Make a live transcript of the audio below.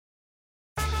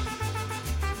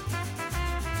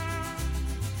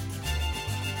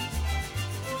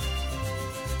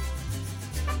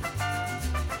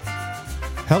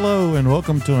Hello and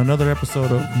welcome to another episode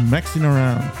of Mexing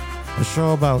Around, a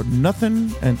show about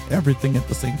nothing and everything at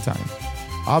the same time.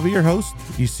 I'll be your host,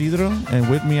 Isidro, and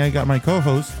with me I got my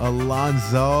co-host,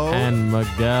 Alonzo. And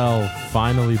Miguel,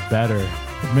 finally better.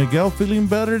 Miguel, feeling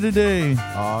better today.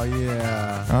 Oh,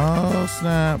 yeah. Oh,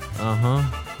 snap. Uh-huh.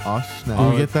 Oh, snap.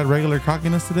 Did we get that regular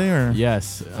cockiness today, or?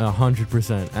 Yes,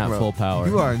 100% at Bro, full power.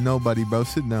 You are nobody, bro.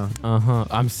 Sit down. Uh-huh.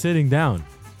 I'm sitting down.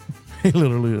 He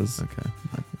literally is. Okay.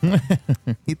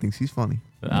 He thinks he's funny.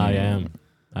 I am.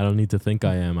 I don't need to think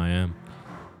I am. I am.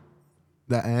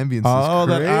 That ambience Oh, is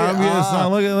that great. ambience. Now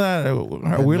look at that.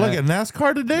 Are we like at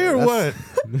NASCAR today or what?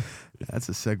 That's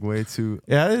a segue to...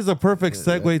 Yeah, it is a perfect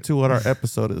segue to what our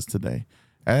episode is today.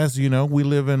 As you know, we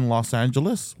live in Los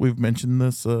Angeles. We've mentioned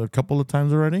this a couple of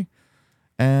times already.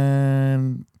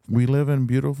 And we live in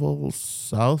beautiful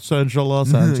South Central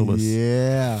Los Angeles.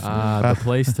 Yeah. The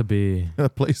place to be. A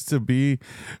place to be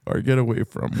or get away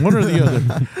from. One or the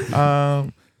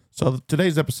other. So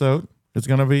today's episode is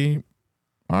going to be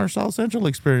our South Central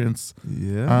experience.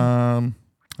 Yeah.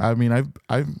 I mean,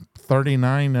 I'm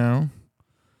 39 now.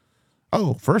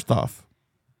 Oh, first off,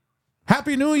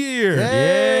 Happy New Year!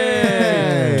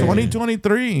 Yay!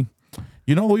 2023.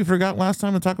 You know what we forgot last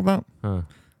time to talk about? Huh.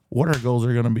 What our goals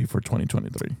are going to be for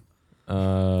 2023.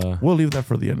 We'll leave that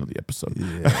for the end of the episode.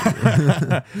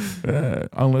 Yeah.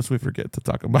 Unless we forget to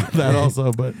talk about that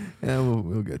also. But Yeah,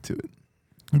 we'll get to it.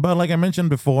 But like I mentioned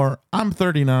before, I'm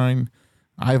 39.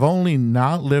 I've only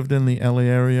not lived in the LA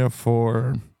area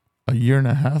for a year and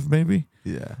a half, maybe.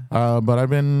 Yeah. But I've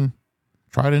been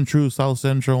tried and true South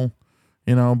Central,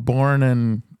 born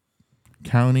in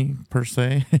county per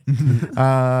se.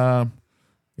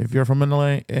 If you're from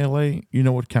LA, you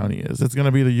know what county is. It's going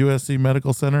to be the USC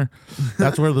Medical Center.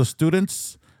 That's where the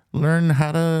students learn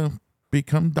how to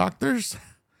become doctors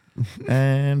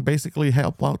and basically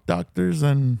help out doctors.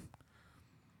 And,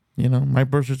 my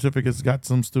birth certificate's got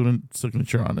some student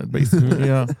signature on it, basically.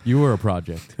 Yeah. You were a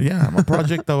project. Yeah, I'm a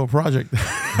project of a project.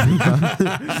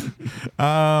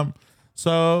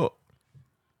 So,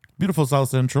 beautiful South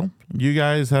Central. You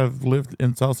guys have lived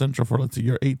in South Central for, let's see,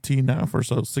 you're 18 now, for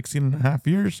 16 and a half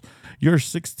years. You're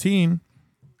 16,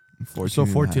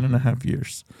 14 and a half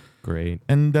years. Great.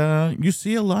 And you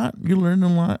see a lot. You learn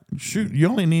a lot. Shoot, you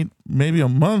only need maybe a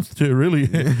month to really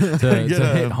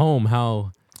To hit home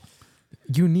how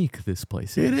unique this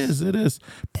place is. It is.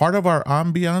 Part of our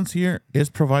ambiance here is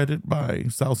provided by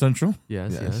South Central.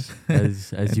 Yes.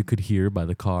 As you could hear by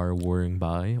the car whirring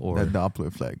by, or That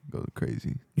Doppler flag goes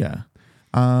crazy. Yeah.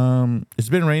 It's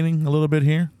been raining a little bit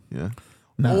here. Yeah.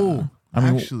 No, I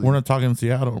mean, actually, we're not talking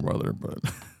Seattle, brother, but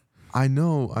I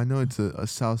know it's a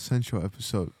South Central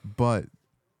episode, but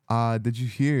did you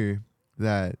hear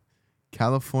that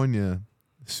California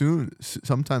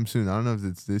sometime soon, I don't know if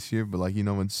it's this year, but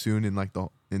when soon in like the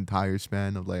entire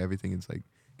span of like everything, it's like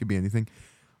could be anything,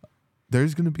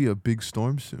 there's gonna be a big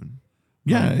storm soon.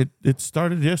 yeah, it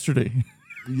started yesterday.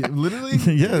 Yeah, literally.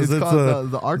 Yes, it's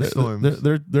called the arc storms.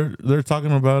 They're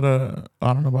talking about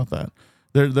I don't know about that.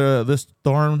 This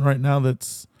storm right now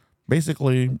that's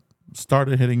basically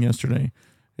started hitting yesterday.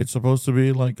 It's supposed to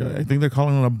be like I think they're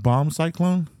calling it a bomb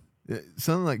cyclone.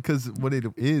 Something like, because what it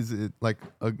is, like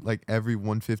every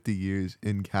 150 years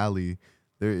in Cali,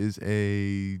 there is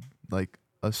a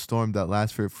storm that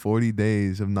lasts for 40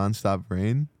 days of nonstop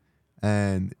rain,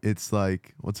 and it's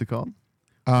like, what's it called?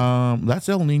 That's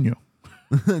El Nino.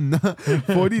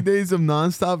 40 days of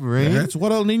nonstop rain. That's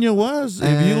what El Nino was.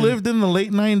 If you lived in the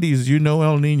late 90s, you know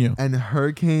El Nino. And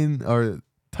hurricane or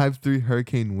type 3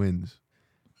 hurricane winds.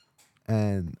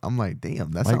 And I'm like,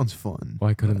 damn, that sounds fun.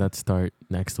 why couldn't that start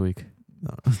next week?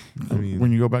 No, I mean,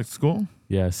 When you go back to school,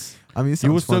 Yes. I mean, it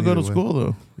you would sounds still fun go to either way. school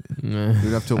though.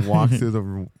 You'd have to walk through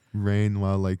the rain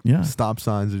while Yeah. stop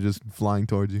signs are just flying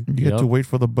towards you. You get to Yep. wait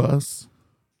for the bus.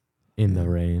 In the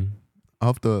rain. I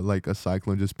hope a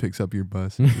cyclone just picks up your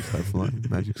bus and you start flying.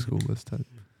 Magic school bus type.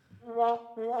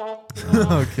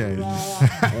 Okay.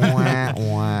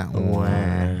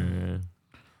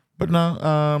 But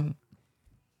no,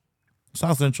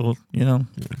 South Central,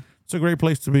 it's a great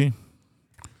place to be.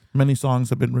 Many songs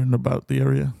have been written about the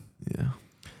area. Yeah.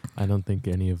 I don't think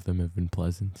any of them have been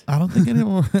pleasant. I don't think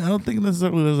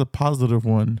necessarily there's a positive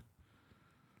one.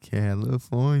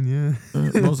 California.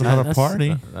 Knows how to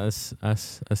party. That's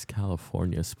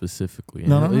California specifically.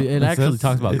 No. It actually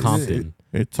talks about it's- Compton.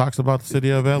 It talks about the city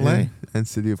of LA. Yeah. And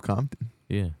city of Compton.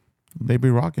 Yeah. They be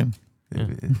rocking. Yeah.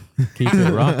 Keep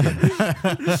it rocking.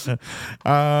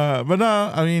 But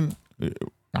no, I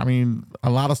mean, a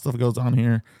lot of stuff goes on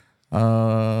here.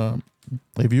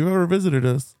 If you ever visited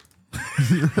us,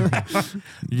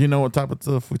 you know what type of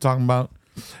stuff we're talking about.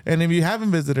 And if you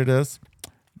haven't visited us,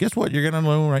 guess what? You're gonna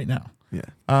know right now.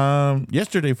 Yeah.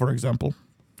 Yesterday, for example,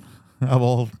 of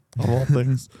all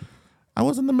things, I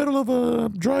was in the middle of a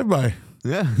drive-by.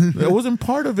 Yeah. It wasn't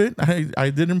part of it. I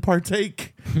didn't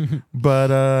partake.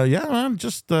 But yeah, I'm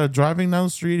just driving down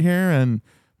the street here and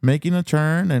making a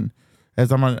turn. And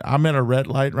as I'm at a red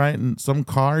light, right? And some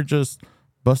car just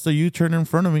busts a U-turn in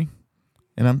front of me.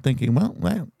 And I'm thinking, well,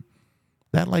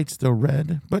 that light's still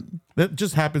red. But that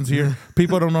just happens here.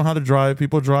 People don't know how to drive.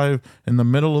 People drive in the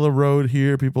middle of the road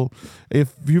here.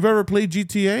 If you've ever played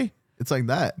GTA, It's like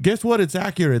that. guess what? It's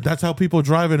accurate. That's how people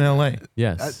drive in LA.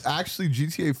 Yes. Actually,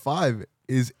 GTA 5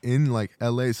 is in like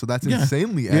LA, so that's Yeah.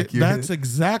 insanely accurate. That's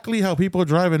exactly how people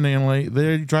drive in LA.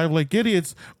 They drive like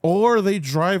idiots, or they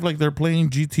drive like they're playing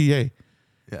GTA.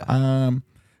 yeah.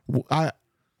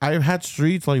 I've had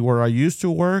streets like where I used to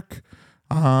work,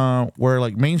 where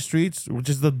like main streets, which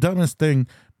is the dumbest thing.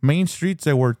 Main streets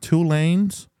that were 2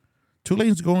 lanes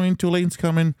going, 2 lanes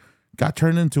coming, got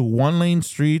turned into 1 lane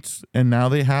streets, and now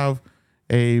they have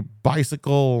a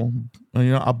bicycle,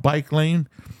 a bike lane.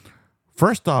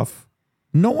 First off,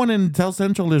 no one in Tel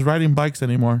Central is riding bikes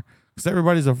anymore because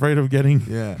everybody's afraid of getting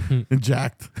Yeah.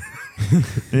 jacked.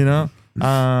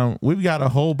 We've got a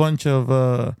whole bunch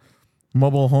of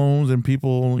mobile homes and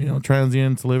people,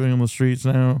 transients living on the streets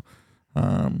now.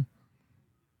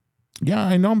 Yeah,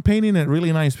 I know I'm painting it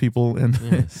really nice, people, and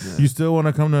Yes. you still want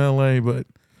to come to LA, but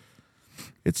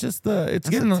it's just it's That's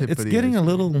a getting tip of the getting a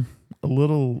iceberg.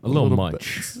 little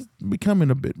much. It's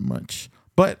becoming a bit much.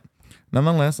 But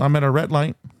nonetheless, I'm at a red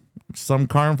light. Some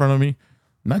car in front of me,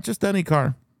 not just any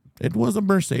car. It was a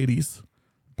Mercedes,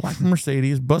 black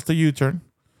Mercedes, bust a U-turn,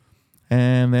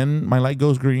 and then my light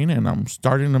goes green, and I'm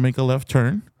starting to make a left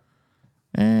turn,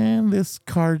 and this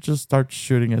car just starts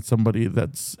shooting at somebody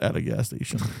that's at a gas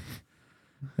station,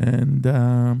 and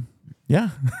yeah,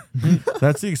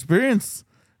 that's the experience.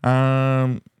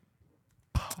 That's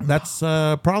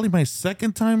probably my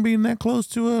second time being that close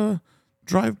to a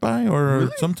drive-by or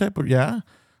some type of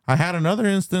I had another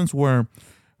instance where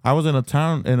I was in a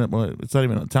town, and it's not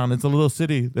even a town. It's a little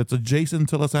city that's adjacent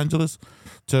to Los Angeles,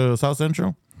 to South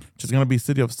Central, which is going to be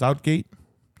city of Southgate.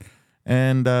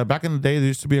 And back in the day, there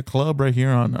used to be a club right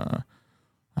here on,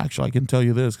 actually, I can tell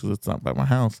you this because it's not by my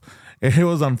house. It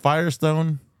was on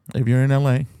Firestone, if you're in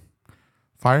LA,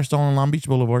 Firestone and Long Beach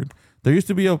Boulevard. There used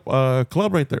to be a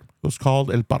club right there. It was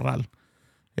called El Parral.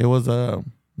 It was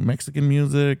Mexican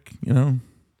music,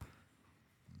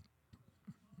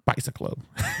 paisa club.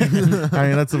 I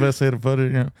mean, that's the best way to put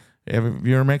it. If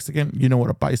you're a Mexican, you know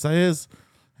what a paisa is.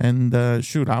 And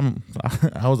shoot, I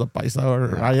was a paisa,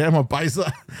 or I am a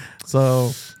paisa.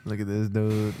 So Look at this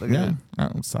dude. Look yeah,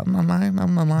 at I'm not lying.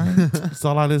 That's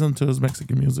all I listen to is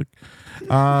Mexican music.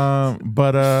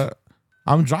 But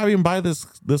I'm driving by this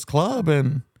club,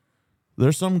 and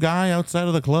there's some guy outside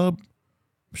of the club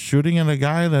shooting at a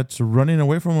guy that's running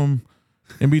away from him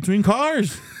in between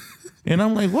cars. And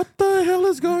I'm like, what the hell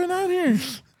is going on here?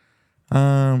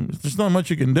 There's not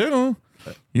much you can do.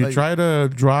 You try to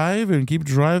drive and keep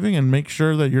driving and make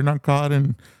sure that you're not caught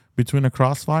in between a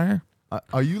crossfire.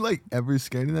 Are you like ever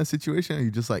scared in that situation? Or are you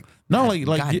just like, No, like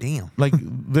goddamn. like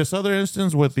this other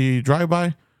instance with the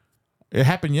drive-by, it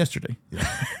happened yesterday.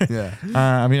 Yeah.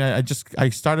 I mean, I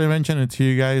started mentioning it to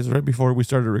you guys right before we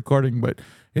started recording, but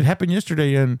it happened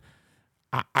yesterday, and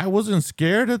I wasn't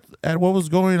scared at what was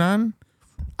going on.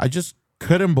 I just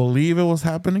couldn't believe it was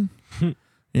happening.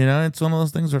 It's one of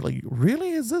those things where like,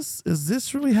 really, is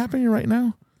this really happening right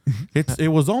now? It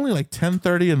was only like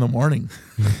 10:30 in the morning.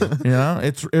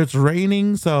 It's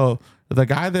raining, so the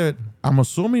guy that I'm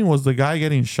assuming was the guy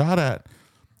getting shot at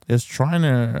is trying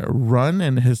to run,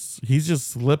 and he's just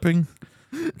slipping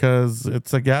because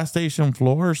it's a gas station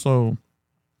floor. So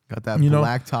Got that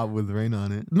black top with rain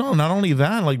on it. no, not only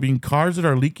that, like being cars that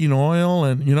are leaking oil,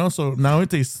 and so now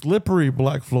it's a slippery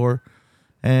black floor,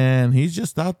 and he's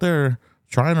just out there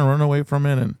trying to run away from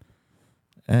it.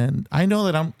 And I know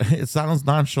that it sounds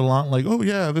nonchalant, like, oh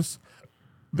yeah, this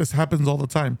happens all the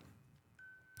time.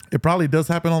 It probably does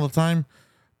happen all the time,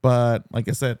 but like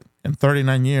I said, in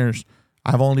 39 years,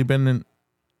 I've only been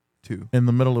in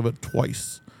the middle of it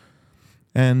twice.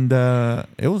 And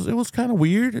it was kind of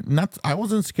weird. I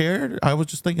wasn't scared. I was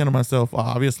just thinking to myself,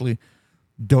 obviously,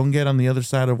 don't get on the other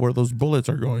side of where those bullets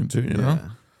are going to, you know?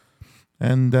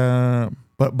 And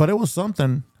but it was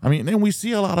something. I mean, and we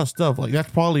see a lot of stuff. Like,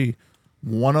 that's probably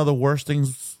one of the worst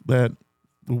things that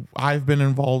I've been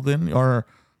involved in, or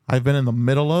I've been in the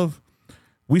middle of.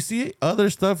 We see other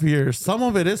stuff here. Some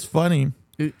of it is funny.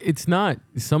 It's not.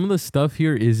 Some of the stuff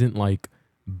here isn't like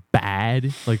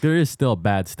bad. Like, there is still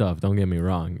bad stuff. Don't get me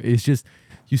wrong. It's just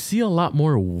You see a lot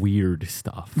more weird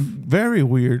stuff. Very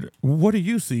weird. What do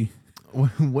you see?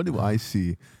 What do I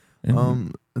see?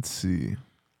 Let's see.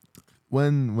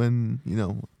 When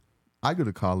I go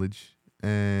to college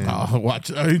and Watch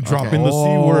dropping the C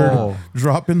word.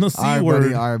 Dropping the C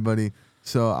word. All right, buddy.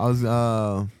 So I was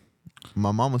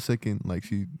my mom was taking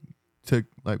she took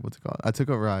what's it called? I took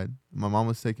a ride. My mom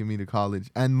was taking me to college,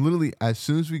 and literally as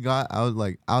soon as we got out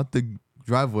out the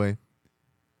driveway,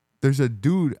 there's a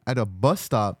dude at a bus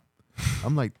stop.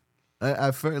 I'm like,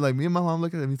 at first, me and my mom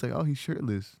look at him. He's like, oh, he's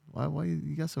shirtless. Why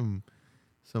you got some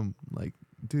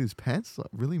dude, his pants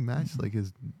really match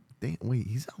his. Damn, wait,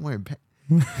 he's not wearing pants.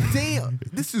 Damn,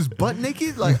 this is butt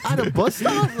naked, at a bus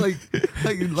stop, like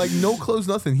no clothes,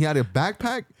 nothing. He had a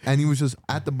backpack and he was just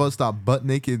at the bus stop, butt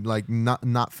naked,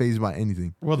 not fazed by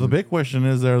anything. Well, the big question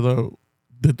is there though,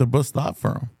 did the bus stop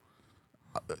for him?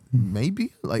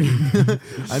 Maybe I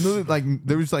know that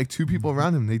there was two people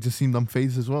around him. They just seemed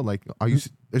unfazed as well. Are you?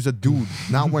 There's a dude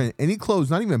not wearing any clothes,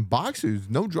 not even boxers,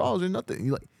 no drawers or nothing.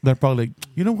 You're they're probably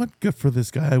you know what? Good for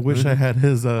this guy. I wish I had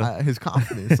his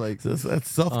confidence. that's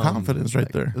self confidence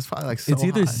right there. It's probably it's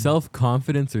either self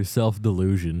confidence or self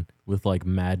delusion with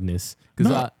madness.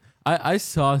 Because I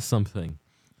saw something.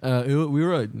 We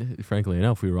were frankly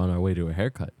enough we were on our way to a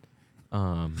haircut.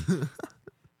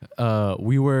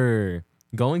 We were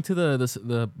going to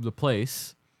the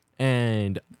place,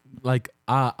 and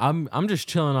I'm just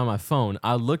chilling on my phone.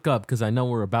 I look up because I know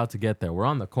we're about to get there. We're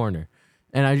on the corner,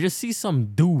 and I just see some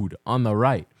dude on the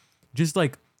right, just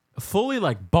fully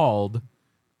bald,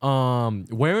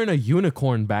 wearing a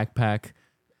unicorn backpack,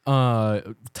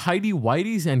 tidy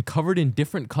whities, and covered in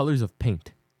different colors of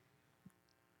paint.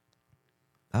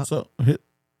 So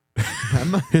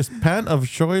his pant of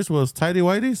choice was tidy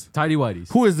whities. Tidy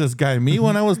whities. Who is this guy? Me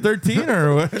when I was 13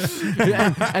 or what?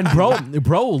 and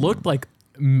bro looked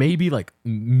maybe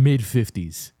mid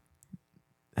 50s.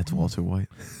 That's Walter White.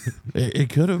 It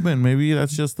could have been. Maybe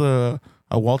that's just a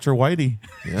Walter Whitey.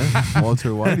 Yeah, Walter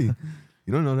Whitey.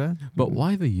 You don't know that? But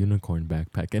why the unicorn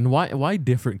backpack? And why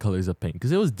different colors of paint?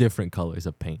 Because it was different colors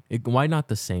of paint. Why not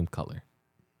the same color?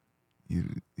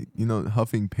 You know,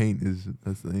 huffing paint is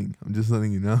a thing. I'm just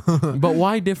letting you know. But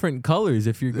why different colors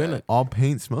if you're gonna? All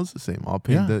paint smells the same. All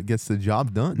paint that gets the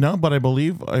job done. No, but I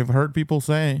believe I've heard people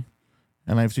say,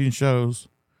 and I've seen shows,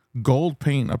 gold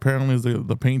paint apparently is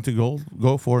the paint to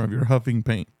go for if you're huffing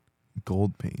paint.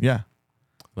 Gold paint. Yeah.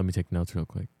 Let me take notes real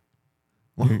quick.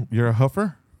 You're a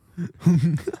huffer?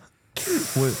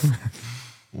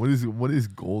 What is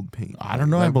gold paint? I don't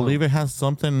know. I believe it has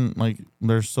something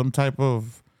there's some type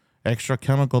of extra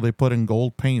chemical they put in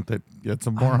gold paint that gets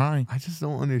them more high. I just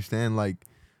don't understand.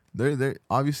 There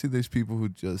obviously there's people who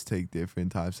just take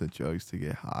different types of drugs to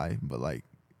get high, but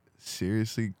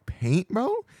seriously, paint,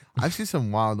 bro? I've seen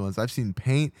some wild ones. I've seen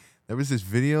paint. There was this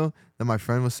video that my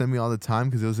friend would send me all the time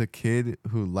because it was a kid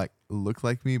who looked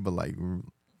like me, but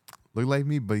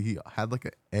he had an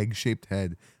egg-shaped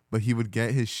head. But he would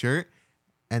get his shirt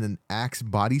and an Axe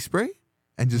body spray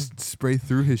and just spray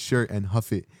through his shirt and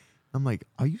huff it. I'm like,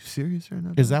 are you serious right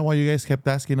now? Is that why you guys kept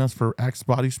asking us for Axe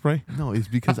body spray? No, it's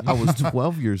because I was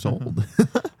 12 years old.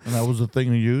 And that was the thing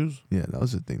to use? Yeah, that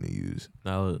was the thing to use.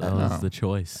 That was the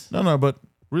choice. No, but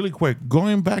really quick,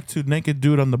 going back to naked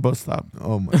dude on the bus stop.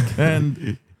 Oh my God.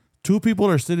 And two people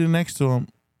are sitting next to him,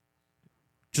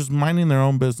 just minding their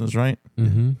own business, right?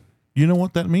 Mm-hmm. You know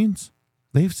what that means?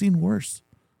 They've seen worse.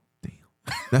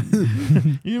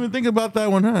 Damn. You even think about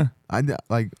that one, huh?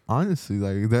 Honestly,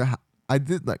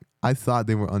 I thought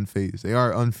they were unfazed. They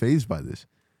are unfazed by this.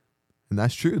 And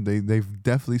that's true. They've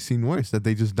definitely seen worse. That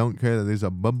they just don't care that there's a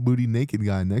butt booty naked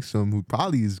guy next to him who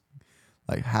probably is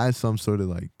has some sort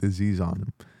of disease on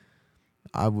him.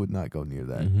 I would not go near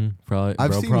that. Mm-hmm. Probably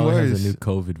has a new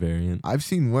COVID variant. I've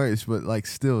seen worse, but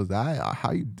still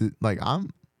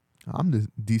I'm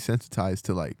desensitized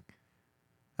to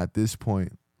at this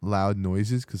point loud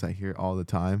noises because I hear it all the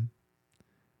time.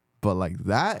 But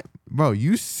that, bro,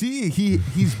 you see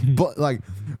he's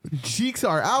cheeks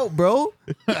are out, bro.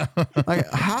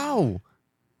 How?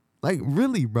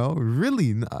 Really, bro?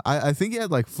 Really? I think he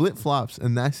had flip flops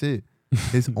and that's it.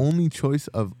 His only choice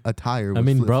of attire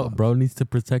was bro needs to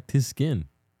protect his skin.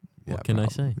 Yeah, what can I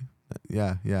say?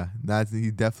 Yeah.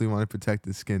 He definitely wanted to protect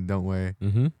his skin, don't worry.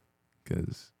 Mm-hmm.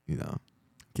 Because,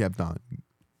 kept on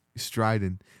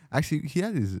striding. Actually, he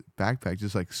had his backpack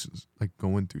just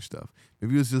going through stuff.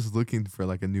 Maybe he was just looking for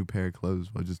a new pair of clothes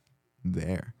while just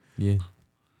there. Yeah.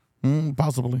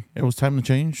 Possibly. It was time to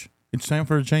change. It's time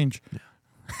for a change.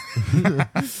 Yeah.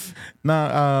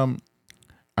 Now,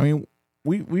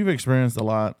 we've experienced a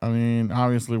lot.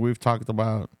 Obviously we've talked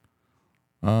about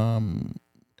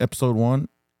episode 1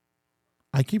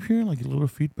 I keep hearing like a little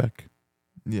feedback.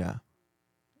 Yeah,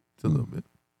 it's a little bit.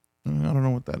 I don't know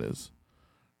what that is.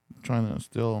 I'm trying to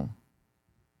still.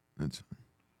 It's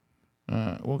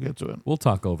We'll get to it. We'll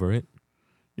talk over it.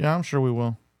 Yeah, I'm sure we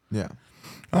will. yeah.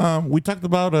 We talked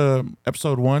about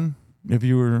episode 1. If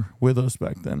you were with us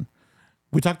back then,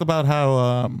 we talked about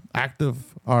how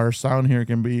active our sound here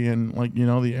can be, and like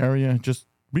the area just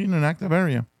being an active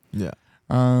area. Yeah.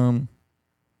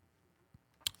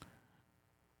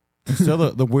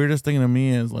 Still, the weirdest thing to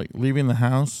me is like leaving the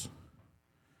house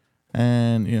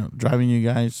and driving you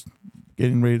guys,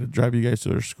 getting ready to drive you guys to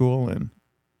their school, and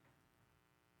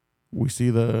we see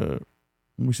the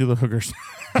hookers.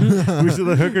 We see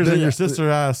the hookers, and your sister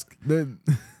asked.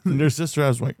 And their sister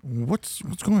asked, like, what's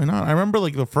going on? I remember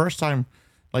like the first time,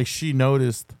 like she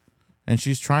noticed, and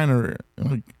she's trying to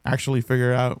like actually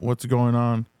figure out what's going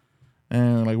on,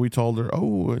 and like we told her,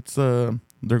 oh, it's they're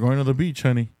going to the beach,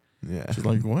 honey. Yeah. She's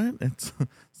like, what? It's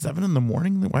 7 a.m.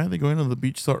 Why are they going to the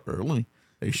beach so early?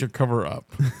 They should cover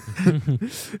up.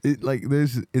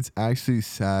 It's actually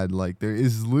sad. Like there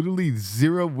is literally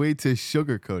zero way to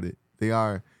sugarcoat it. They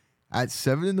are at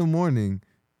 7 a.m.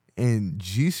 in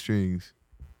G-strings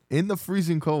in the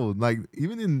freezing cold. Like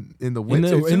even in the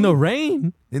winter, in the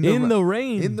rain. In the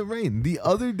rain. The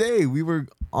other day we were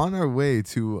on our way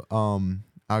to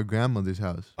our grandmother's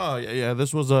house. Oh yeah.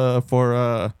 This was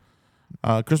for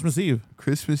Christmas Eve.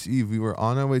 Christmas Eve, we were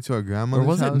on our way to our grandmother's Or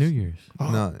was house. it New Year's?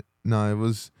 No,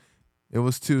 it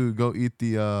was to go eat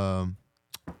the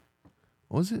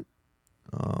what was it?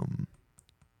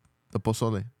 The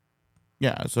pozole.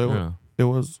 Yeah, so it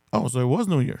was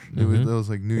New Year's. It was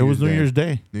like New Year's. It was New Day. Year's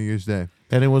Day. New Year's Day.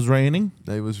 And it was raining.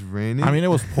 It was raining. I mean, it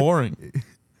was pouring.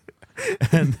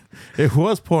 And it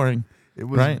was pouring. It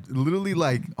was literally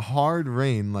like hard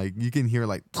rain. Like you can hear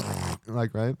like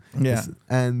right? Yeah.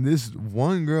 And this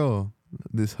one girl,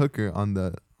 this hooker on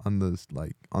the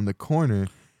corner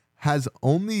has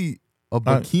only a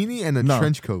bikini and a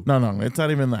trench coat. No, it's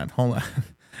not even that. Hold on.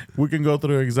 We can go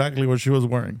through exactly what she was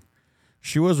wearing.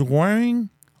 She was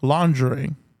wearing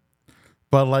lingerie,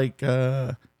 but like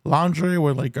lingerie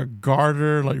with like a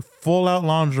garter, like full out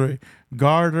lingerie,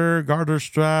 garter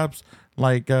straps,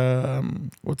 like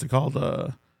what's it called?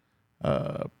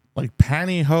 Like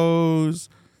pantyhose,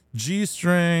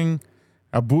 G-string,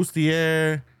 a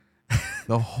bustier.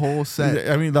 The whole set.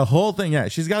 I mean, the whole thing. Yeah,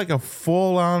 she's got like a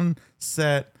full on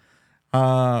set,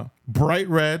 bright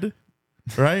red,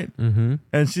 right? Mm-hmm.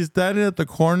 And she's standing at the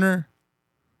corner,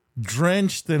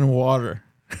 drenched in water.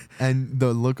 And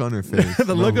the look on her face.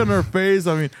 Look on her face.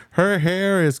 I mean, her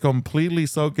hair is completely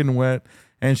soaking wet,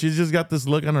 and she's just got this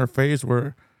look on her face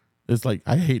where it's like,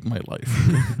 I hate my life.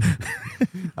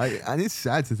 And it's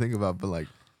sad to think about, but like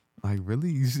really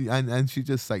easy. And she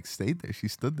just like stayed there. She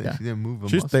stood there. Yeah. She didn't move.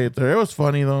 She stayed there. It was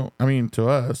funny though. I mean, to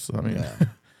us. I mean,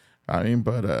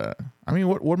 Yeah.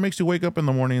 What makes you wake up in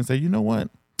the morning and say, you know what? I'm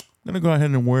gonna go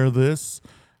ahead and wear this.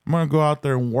 I'm gonna go out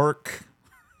there and work.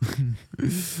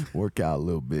 Work out a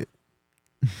little bit.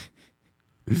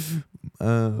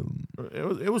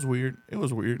 It was weird. It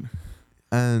was weird.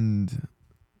 And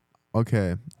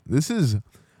okay, this is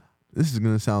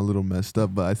gonna sound a little messed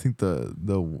up, but I think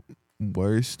the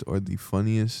worst or the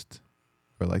funniest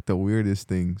or like the weirdest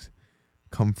things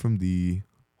come from the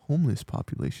homeless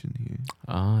population here.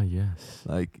 Ah, yes.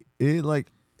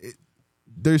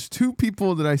 There's two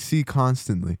people that I see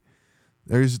constantly.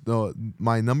 There's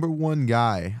my number one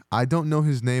guy. I don't know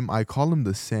his name. I call him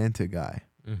the Santa guy.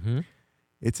 Mm-hmm.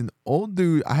 It's an old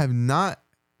dude. I have not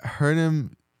heard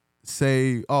him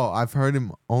say, I've heard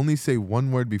him only say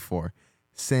one word before,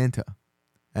 Santa.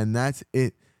 And that's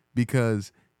it,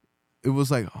 because it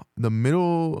was like the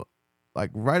middle,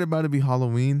 like right about to be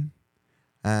Halloween,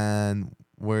 and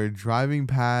we're driving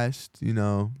past,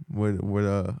 where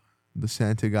the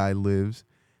Santa guy lives,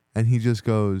 and he just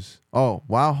goes,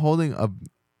 while holding a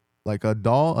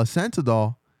Santa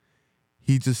doll,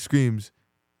 he just screams,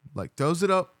 like throws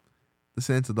it up, the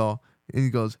Santa doll, and he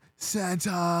goes,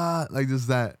 Santa, like just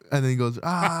that. And then he goes,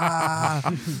 ah.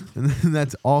 And then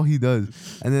that's all he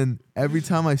does. And then every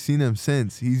time I've seen him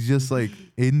since, he's just like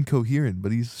incoherent,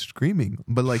 but he's screaming.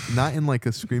 But like not in like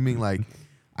a screaming like,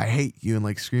 I hate you, and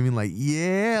like screaming like,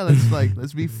 yeah,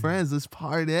 let's be friends, let's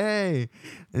party. And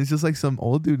it's just like some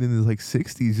old dude in his like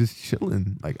 60s just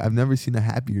chilling. Like I've never seen a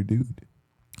happier dude.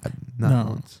 Not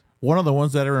once. One of the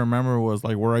ones that I remember was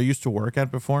like where I used to work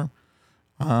at before.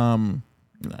 I'm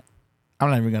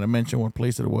not even going to mention what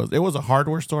place it was. It was a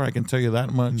hardware store, I can tell you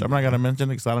that much. I'm not going to mention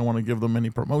it because I don't want to give them any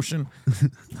promotion.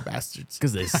 Bastards.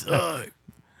 Because they suck.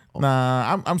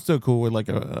 Nah, I'm still cool with like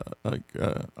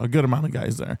a good amount of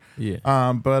guys there.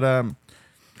 Yeah. But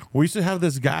we used to have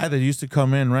this guy that used to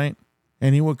come in, right?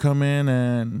 And he would come in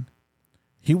and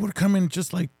he would come in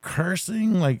just like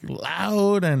cursing, like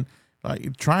loud and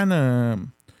like trying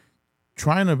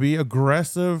to be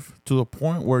aggressive to the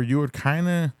point where you would kind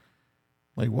of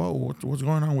like, whoa, what's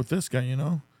going on with this guy, you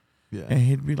know? Yeah. And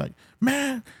he'd be like,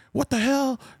 man, what the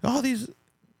hell? All these.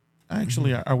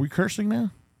 Actually, are we cursing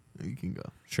now? You can go.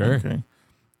 Sure. Okay.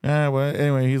 Well,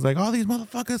 anyway, he's like, all these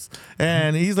motherfuckers.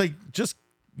 And he's like, just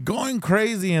going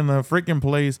crazy in the freaking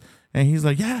place. And he's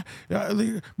like, yeah,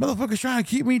 the motherfuckers trying to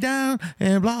keep me down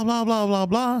and blah, blah, blah, blah,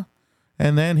 blah.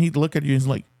 And then he'd look at you and he's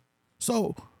like,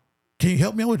 so can you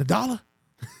help me out with $1?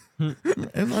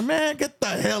 And like, man, get the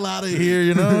hell out of here.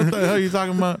 You know, what the hell are you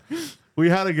talking about? We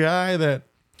had a guy that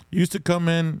used to come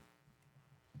in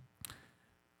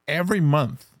every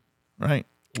month, right?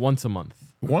 Once a month.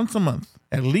 Once a month,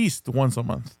 at least once a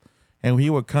month. And he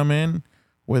would come in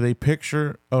with a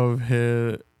picture of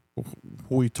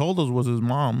who he told us was his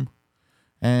mom.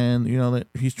 And, you know, that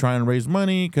he's trying to raise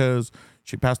money because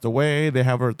she passed away. They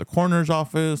have her at the coroner's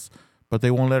office, but they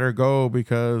won't let her go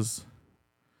because,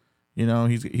 you know,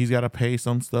 he's got to pay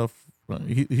some stuff.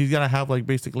 He's got to have like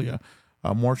basically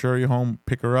a mortuary home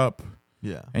pick her up.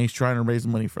 Yeah. And he's trying to raise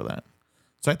money for that.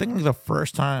 So I think like the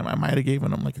first time I might have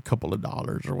given him like a couple of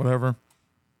dollars or whatever.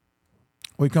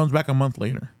 Well, he comes back a month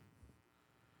later.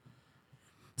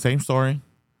 Same story.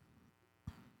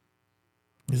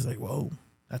 He's like, whoa,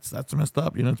 that's messed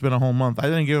up. You know, it's been a whole month. I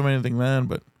didn't give him anything then,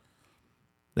 but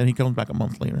then he comes back a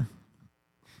month later.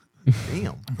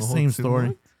 Damn. Same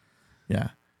story. Yeah.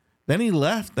 Then he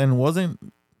left and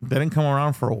didn't come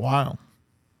around for a while.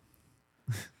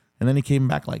 And then he came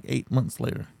back like 8 months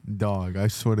later. Dog, I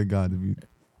swear to God.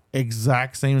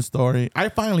 Exact same story. I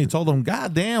finally told him,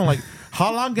 God damn, like,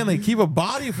 how long can they keep a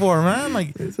body for, man?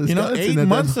 Like, you know, 8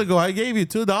 months ago, I gave you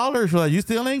 $2 for that. You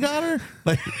still ain't got her?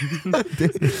 Like,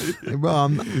 Hey, bro,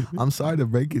 I'm sorry to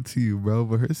break it to you, bro,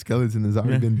 but her skeleton has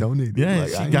already been donated. yeah, Like,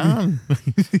 she's gone.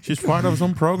 She's part of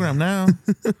some program now.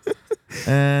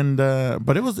 And,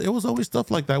 but it was always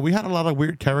stuff like that. We had a lot of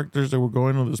weird characters that were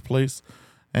going to this place.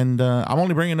 And I'm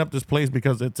only bringing up this place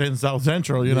because it's in South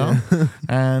Central, you know?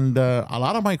 And a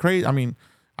lot of my crazy, I mean,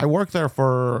 I worked there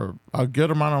for a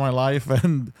good amount of my life.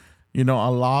 And, you know,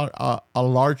 a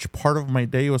large part of my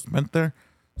day was spent there.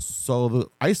 So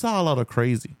I saw a lot of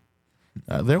crazy.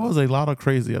 There was a lot of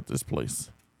crazy at this place.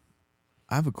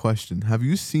 I have a question. Have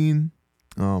you seen,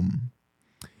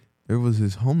 there was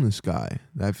this homeless guy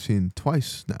that I've seen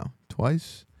twice now.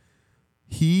 Twice.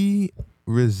 He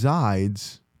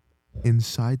resides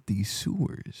inside these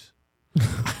sewers.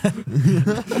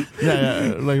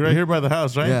 yeah, like right here by the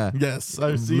house, right? Yeah. Yes,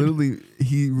 I've seen. Literally,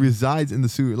 he resides in the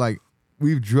sewer. Like,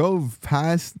 we've drove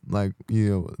past, like,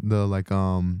 you know,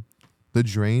 the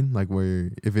drain, like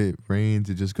where if it rains,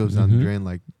 it just goes down the drain.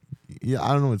 Like, yeah,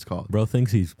 I don't know what it's called. Bro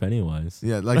thinks he's Pennywise.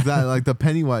 Yeah, like that, like the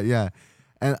Pennywise. Yeah,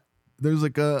 and there's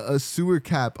like a sewer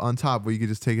cap on top where you could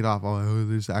just take it off. Oh,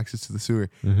 there's access to the sewer.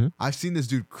 I've seen this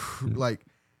dude like.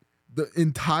 The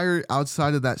entire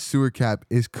outside of that sewer cap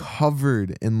is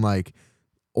covered in like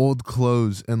old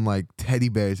clothes and like teddy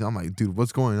bears. I'm like, dude,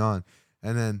 what's going on?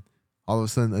 And then all of a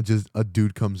sudden, a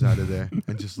dude comes out of there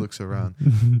and just looks around.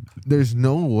 There's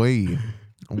no way.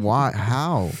 Why?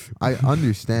 How? I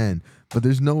understand, but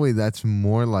there's no way that's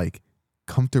more like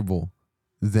comfortable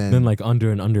than like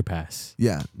under an underpass.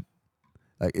 Yeah,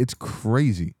 like it's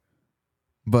crazy.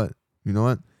 But you know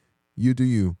what? You do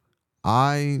you.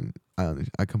 I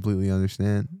completely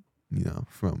understand, you know,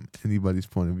 from anybody's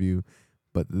point of view,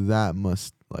 but that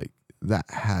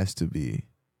has to be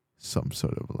some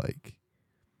sort of like,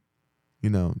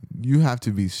 you know, you have to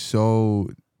be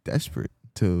so desperate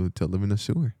to live in a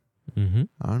sewer. I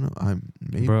don't know.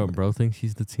 Bro thinks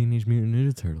he's the Teenage Mutant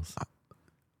Ninja Turtles.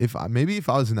 If I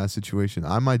was in that situation,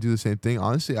 I might do the same thing.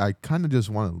 Honestly, I kind of just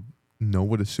want to know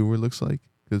what a sewer looks like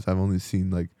because I've only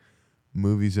seen like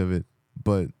movies of it,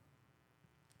 but.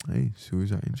 Hey,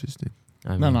 sewers are interesting.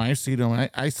 No, I see them.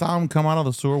 I saw him come out of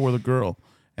the sewer with a girl,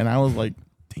 and I was like,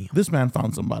 damn, this man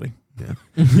found somebody. Yeah.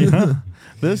 Yeah.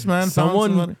 This man Someone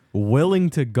found somebody.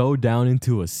 willing to go down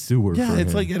into a sewer. Yeah, for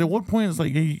it's him. like, at what point, it's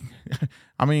like,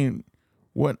 I mean,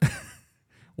 what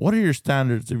are your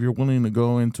standards if you're willing to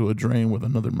go into a drain with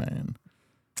another man?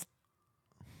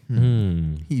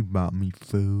 He bought me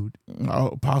food.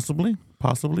 Oh, possibly.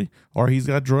 Or he's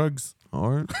got drugs.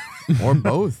 Or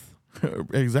both.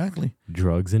 Exactly.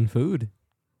 Drugs and food.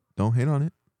 Don't hate on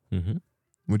it.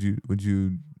 Would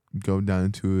you go down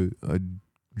into a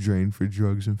drain for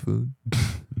drugs and food?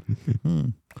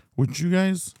 Would you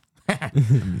guys?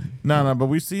 No, but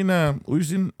we've seen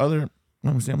other.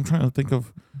 Let me see. I'm trying to think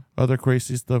of other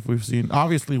crazy stuff we've seen.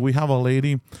 Obviously, we have a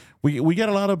lady. We get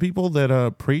a lot of people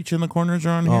that preach in the corners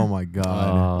around here. Oh my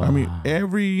God. I mean,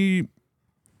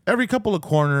 every couple of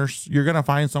corners, you're gonna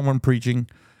find someone preaching,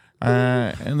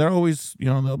 and they're always,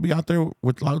 they'll be out there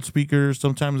with loudspeakers.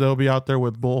 Sometimes they'll be out there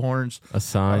with bullhorns. A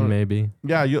sign, maybe.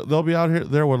 Yeah, they'll be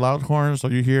out there with loud horns, so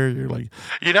you're like,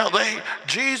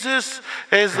 Jesus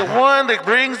is the one that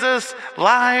brings us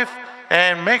life,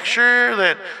 and make sure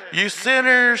that you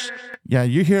sinners. Yeah,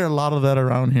 you hear a lot of that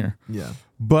around here. Yeah.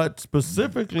 But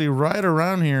specifically right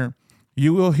around here,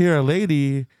 you will hear a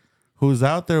lady who's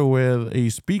out there with a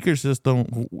speaker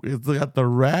system. It's got the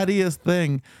rattiest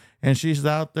thing, and she's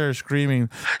out there screaming,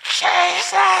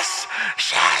 Jesus!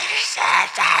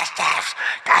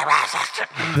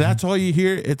 That's all you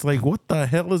hear. It's like, what the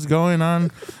hell is going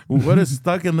on? What is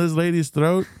stuck in this lady's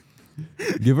throat?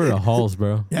 Give her a Halls,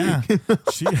 bro. Yeah.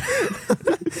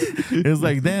 It's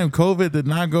like, damn, COVID did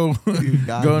not go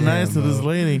nice to this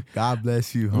lady. God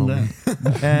bless you,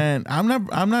 homie. And I'm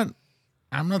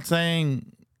not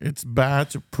saying it's bad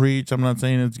to preach. I'm not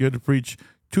saying it's good to preach.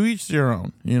 To each their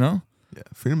own, Yeah,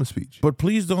 freedom of speech. But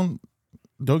please don't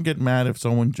get mad if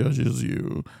someone judges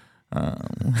you.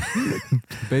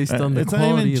 Based on the it's not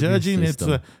quality even judging. of your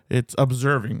system. It's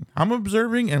observing. I'm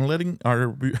observing and letting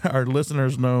our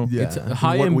listeners know. Yeah. It's a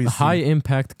what high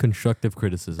impact constructive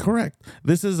criticism. Correct.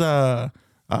 This is our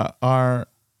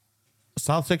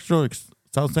South Central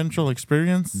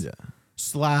experience. Yeah.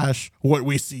 / what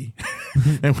we see,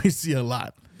 and we see a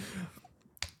lot.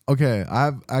 Okay,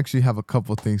 I actually have a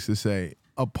couple things to say.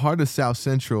 A part of South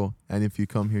Central, and if you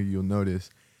come here, you'll notice,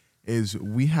 is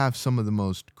we have some of the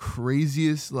most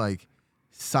craziest, like,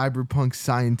 cyberpunk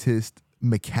scientist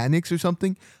mechanics or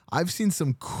something. I've seen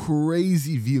some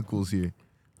crazy vehicles here,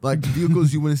 like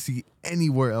vehicles you wouldn't see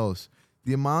anywhere else.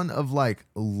 The amount of like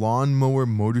lawnmower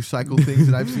motorcycle things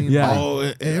that I've seen. Yeah.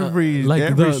 Oh, every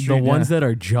the street, ones that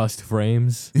are just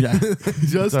frames. Yeah,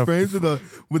 just frames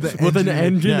with an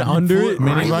engine under it.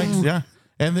 Mini bikes. Yeah,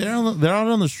 and they're out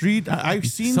on the street. I've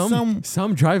seen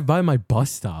some drive by my bus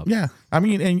stop. Yeah, I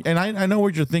mean, and I know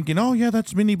what you're thinking. Oh yeah,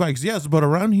 that's mini bikes. Yes, but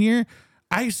around here,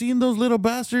 I've seen those little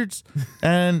bastards,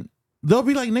 and they'll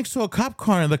be like next to a cop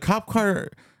car, and the cop car,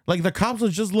 like the cops will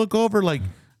just look over, like,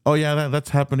 oh yeah, that's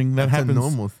happening. That happens. A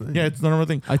normal thing. Yeah, it's a normal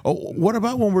thing. What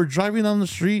about when we're driving down the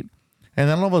street, and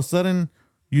then all of a sudden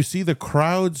you see the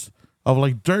crowds of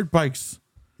like dirt bikes.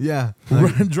 Yeah,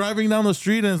 driving down the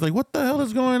street, and it's like, what the hell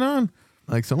is going on?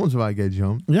 Like someone's about to get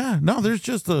jumped. Yeah, no, there's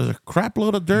just a crap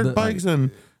load of dirt bikes,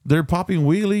 and they're popping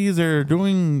wheelies. They're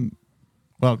doing,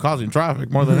 causing traffic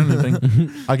more than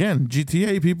anything. Again,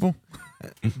 GTA people.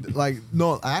 Like,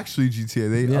 no, actually GTA,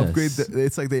 they upgrade.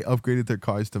 It's like they upgraded their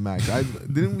cars to max.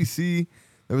 Didn't we see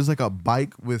there was like a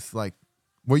bike with like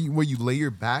where you lay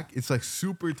your back? It's like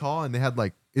super tall, and they had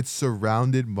like it's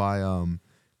surrounded by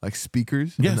like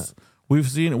speakers. Yes,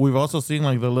 we've also seen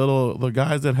like the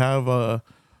guys that have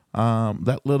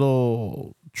that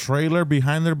little trailer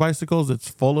behind their bicycles. It's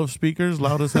full of speakers,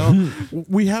 loud as hell.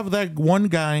 We have that one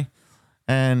guy,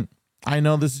 and I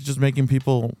know this is just making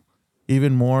people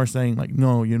even more saying like,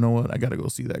 no, you know what? I got to go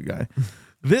see that guy.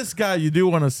 This guy you do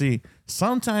want to see.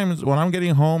 Sometimes when I'm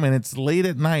getting home and it's late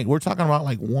at night, we're talking about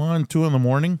like 1, 2 in the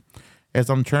morning, as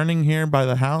I'm turning here by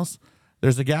the house,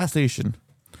 there's a gas station.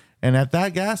 And at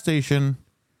that gas station,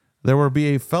 there will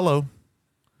be a fellow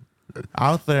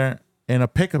out there in a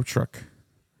pickup truck.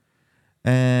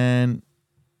 And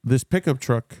this pickup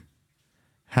truck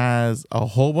has a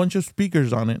whole bunch of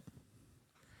speakers on it.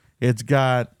 It's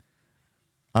got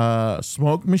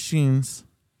smoke machines,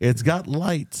 it's got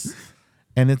lights,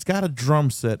 and it's got a drum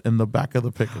set in the back of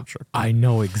the pickup truck. I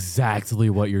know exactly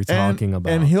what you're talking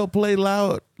about. And he'll play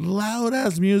loud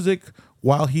ass music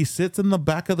while he sits in the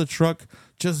back of the truck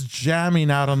just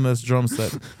jamming out on this drum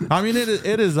set. I mean,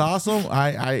 it is awesome.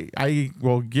 I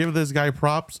will give this guy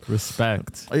props.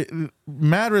 Respect.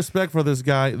 Mad respect for this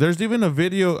guy. There's even a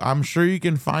video, I'm sure you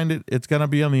can find it. It's going to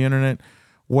be on the internet,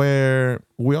 where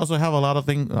we also have a lot of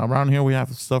things around here. We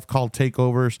have stuff called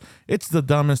takeovers. It's the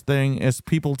dumbest thing. Is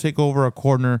people take over a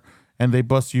corner and they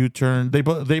bust U-turn. They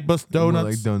bust donuts.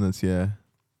 Like donuts, yeah.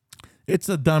 It's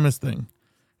the dumbest thing.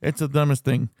 It's the dumbest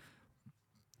thing.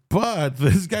 But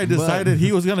this guy decided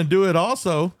he was going to do it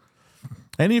also.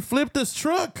 And he flipped his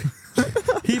truck.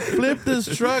 He flipped his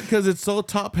truck because it's so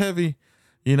top heavy,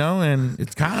 and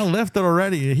it's kind of left it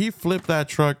already. He flipped that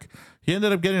truck. He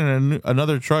ended up getting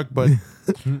another truck, but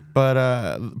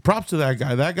props to that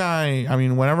guy. That guy, I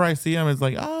mean, whenever I see him, it's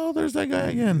like, oh, there's that guy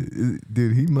again.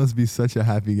 Dude, he must be such a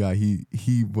happy guy.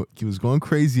 He was going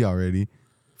crazy already,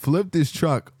 flipped his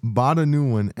truck, bought a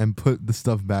new one, and put the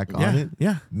stuff back on it.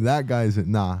 Yeah. That guy's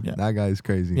that guy is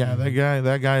crazy. Yeah,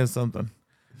 that guy is something.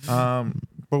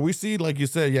 But we see, like you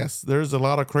said, yes, there's a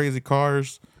lot of crazy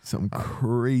cars. Some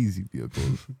crazy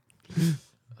vehicles.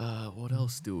 What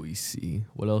else do we see?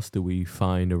 What else do we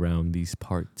find around these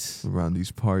parts? Around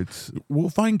these parts. We'll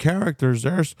find characters.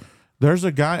 There's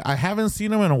a guy, I haven't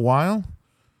seen him in a while,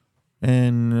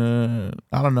 and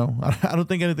I don't know. I don't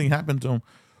think anything happened to him.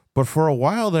 But for a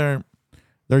while there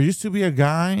used to be a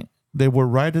guy that would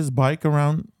ride his bike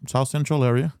around South Central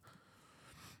area,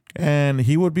 and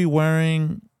he would be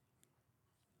wearing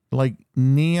like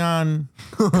neon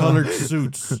colored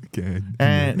suits. Okay.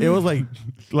 And it was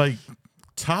like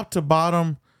top to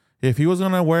bottom. If he was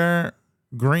gonna wear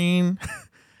green,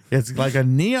 it's like a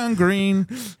neon green,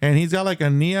 and he's got like a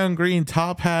neon green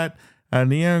top hat, a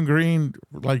neon green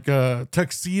like a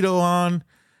tuxedo on,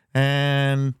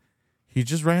 and he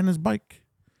just ran his bike.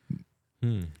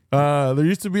 There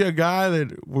used to be a guy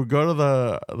that would go to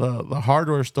the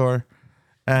hardware store,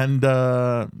 and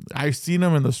I've seen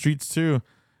him in the streets too.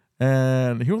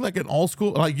 And he was like an old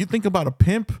school, like you think about a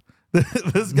pimp.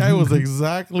 This guy was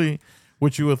exactly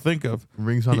what you would think of.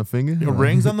 Rings on the finger?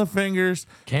 Rings on the fingers.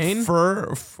 Cane?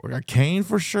 A cane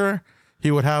for sure.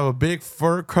 He would have a big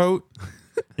fur coat,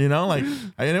 and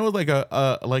it was like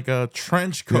a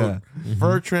trench coat,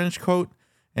 fur trench coat.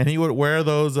 And he would wear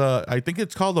those, I think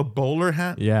it's called a bowler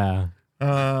hat. Yeah.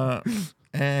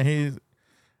 And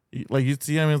like you'd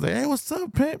see him, he's like, "Hey, what's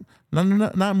up, pimp? No,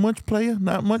 not much player,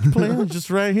 just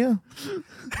right here."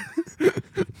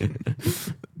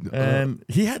 And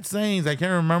he had sayings. I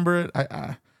can't remember it.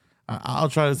 I'll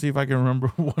try to see if I can remember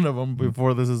one of them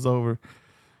before this is over.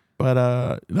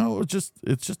 But no,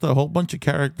 it's just a whole bunch of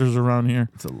characters around here.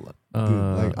 It's a lot.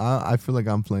 Dude, I feel like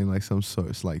I'm playing like some sort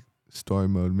of like story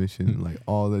mode mission like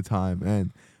all the time.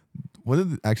 And one of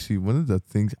the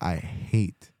things I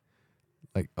hate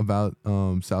like about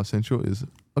South Central is,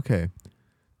 okay,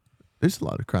 there's a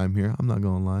lot of crime here. I'm not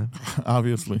gonna lie.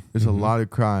 Obviously, there's a lot of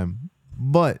crime,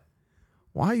 but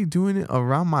why are you doing it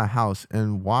around my house?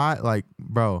 And why, like,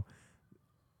 bro?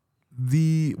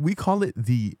 We call it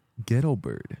the ghetto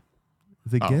bird.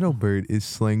 The ghetto bird is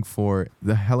slang for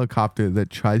the helicopter that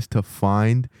tries to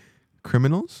find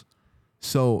criminals.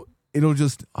 So it'll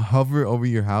just hover over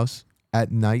your house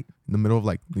at night in the middle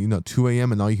of 2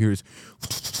 a.m. and all you hear is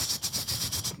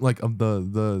like of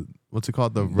the what's it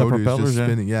called? The rotors just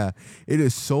spinning. Yeah. It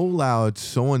is so loud,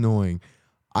 so annoying.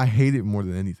 I hate it more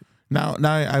than anything. Now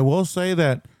I will say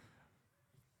that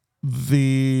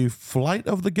the flight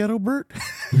of the ghetto bird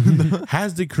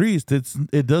has decreased.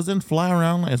 It doesn't fly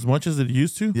around as much as it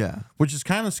used to. Yeah. Which is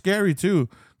kind of scary too.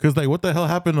 Because like, what the hell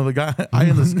happened to the guy eye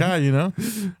in the sky?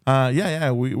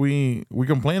 We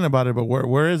complain about it, but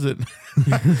where is it?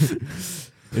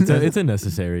 It's a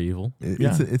necessary evil.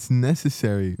 It's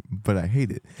necessary, but I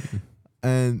hate it.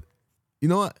 And you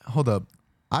know what? Hold up,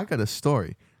 I got a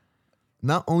story.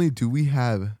 Not only do we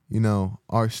have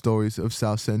our stories of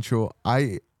South Central,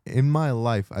 in my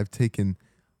life I've taken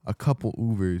a couple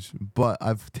Ubers, but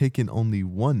I've taken only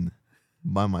one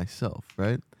by myself,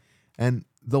 right? And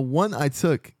the one I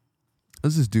took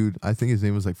was this dude. I think his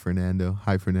name was like Fernando.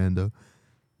 Hi, Fernando.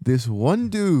 This one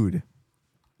dude,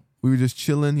 we were just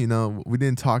chilling, we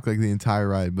didn't talk like the entire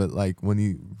ride, but like when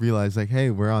he realized like, hey,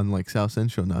 we're on like South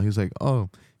Central now, he was like, oh,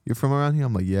 you're from around here?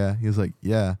 I'm like, yeah. He was like,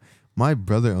 yeah, my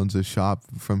brother owns a shop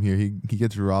from here. He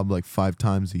gets robbed like 5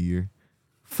 times a year.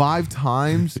 5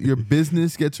 times? Your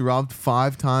business gets robbed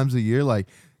 5 times a year? Like,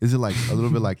 is it like a little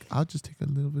bit like, I'll just take a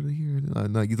little bit of here?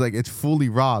 No, he's like, it's fully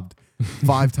robbed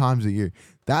 5 times a year.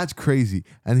 That's crazy.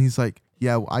 And he's like,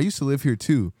 yeah, I used to live here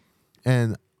too.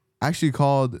 And I actually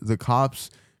called the cops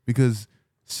because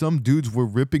some dudes were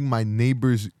ripping my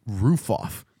neighbor's roof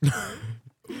off.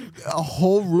 A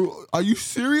whole roof? Are you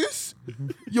serious?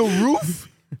 Your roof?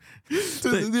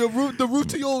 The roof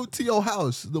to your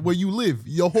house, where you live,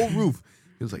 your whole roof.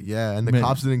 He was like, yeah, and the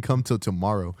cops didn't come till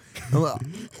tomorrow. I'm like,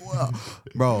 wow.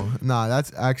 Bro, nah,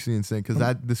 that's actually insane because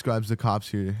that describes the cops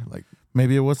here. Like,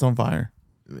 maybe it was on fire.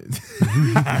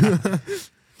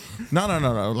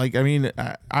 No. Like, I mean,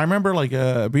 I remember like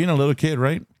being a little kid,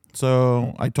 right?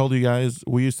 So I told you guys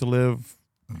we used to live.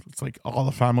 It's like all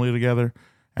the family together,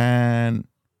 and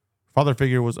father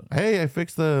figure was, hey, I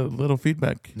fixed the little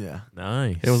feedback. Yeah,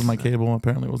 nice. It was my cable.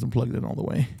 Apparently, it wasn't plugged in all the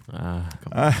way.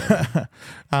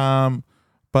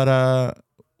 But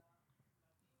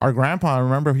our grandpa, I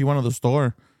remember he went to the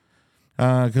store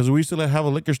because we used to have a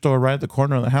liquor store right at the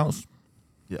corner of the house.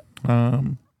 Yeah.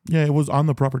 Yeah, it was on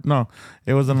the property. No,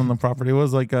 it wasn't on the property. It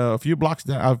was like a few blocks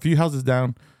down, a few houses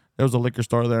down. There was a liquor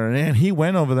store there, and he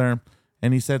went over there,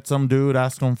 and he said some dude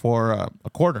asked him for a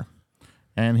quarter,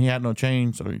 and he had no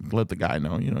change, so he let the guy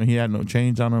know, he had no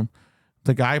change on him.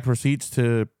 The guy proceeds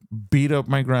to beat up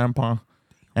my grandpa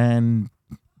and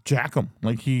jack him.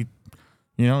 Like he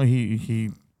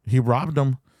robbed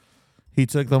him. He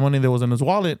took the money that was in his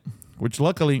wallet, which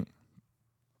luckily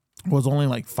was only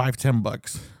like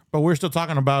 $5-10. But we're still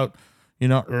talking about,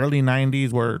 early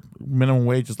 90s where minimum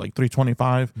wage is like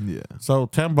 $3.25. Yeah. So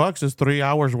 $10 is 3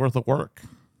 hours worth of work.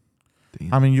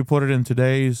 Damn. I mean, you put it in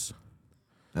today's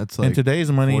That's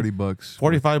today's money, $40.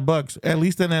 $45. At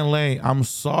least in LA. I'm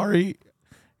sorry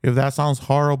if that sounds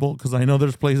horrible, because I know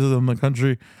there's places in the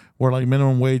country where like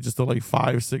minimum wage is still like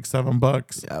 $5, $6,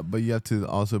 $7. Yeah, but you have to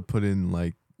also put in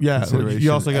like Yeah, consideration.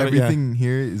 you also got everything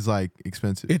here is like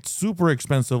expensive. It's super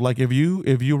expensive. Like if you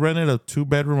rented a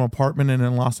 2-bedroom apartment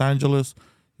in Los Angeles,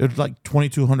 it's like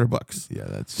 $2,200. Yeah,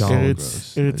 that's So so it's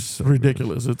gross. it's That's so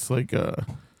ridiculous. It's like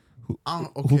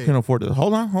who can afford it?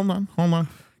 Hold on.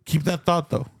 Keep that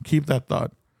thought though. Keep that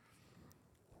thought.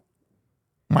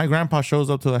 My grandpa shows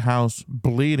up to the house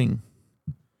bleeding.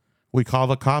 We call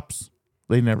the cops.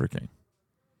 They never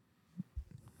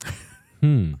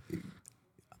came.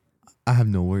 I have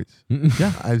no words.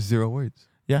 Yeah. I have 0 words.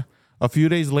 Yeah. A few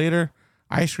days later,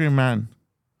 ice cream man,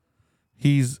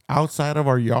 he's outside of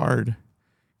our yard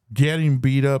getting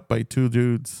beat up by 2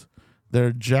 dudes.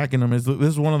 They're jacking him. This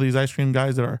is one of these ice cream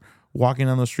guys that are walking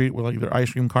down the street with like their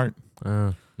ice cream cart.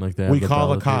 Like that. We call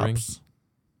the cops.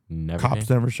 Cops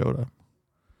Came. never showed up.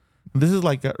 This is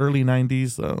like the early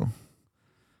 90s. So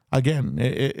again,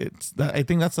 I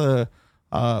think that's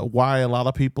why a lot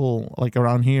of people, like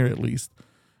around here at least,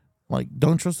 like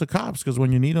don't trust the cops, because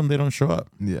when you need them, they don't show up.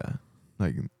 Yeah.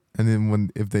 Like, and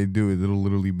then if they do it, it'll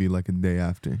literally be like a day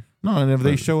after. No, and if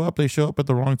they show up at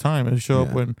the wrong time. They show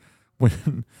up when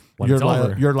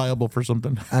you're liable for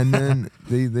something. And then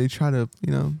they try to,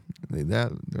 they're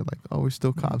like, oh, we're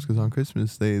still cops, because on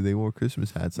Christmas they wore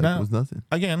Christmas hats like it was nothing.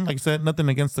 Again, like I said, nothing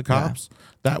against the cops. Yeah.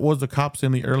 That was the cops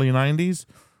in the early 90s.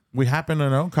 We happen to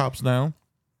know cops now.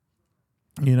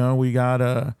 We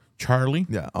got Charlie.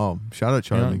 Yeah. Oh, shout out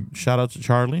Charlie. Shout out to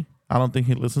Charlie. I don't think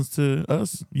he listens to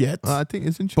us yet. I think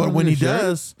isn't Charlie. But when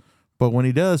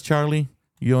he does, Charlie,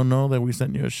 you'll know that we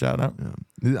sent you a shout out.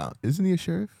 Yeah. Isn't he a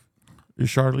sheriff?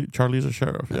 Charlie's a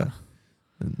sheriff. Yeah.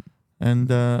 And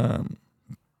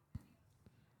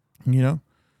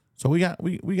so we got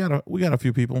a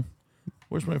few people.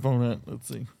 Where's my phone at? Let's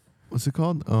see. What's it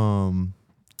called?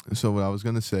 So what I was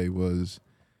gonna say was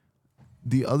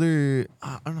the other.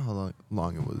 I don't know how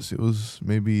long it was. It was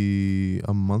maybe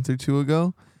a month or 2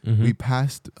 ago. Mm-hmm. We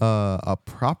passed a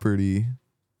property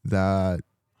that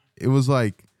it was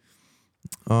like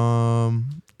a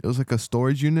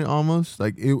storage unit almost.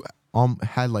 Like it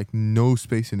had like no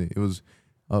space in it. It was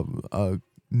a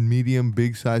medium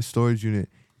big size storage unit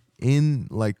in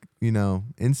like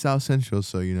in South Central,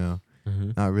 so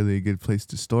not really a good place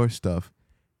to store stuff.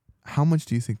 How much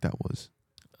do you think that was?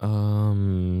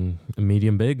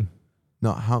 Medium big.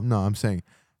 No, I'm saying,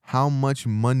 how much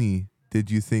money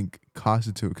did you think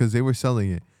costed to it? Because they were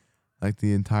selling it, like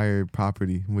the entire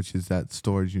property, which is that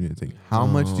storage unit thing. How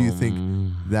much do you think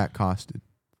that costed?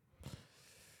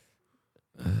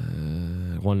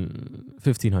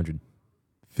 $1,500.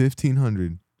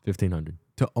 $1,500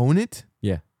 to own it.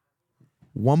 Yeah.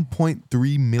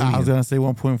 1.3 million. I was gonna say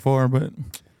 1.4, but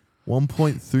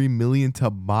 1.3 million to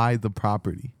buy the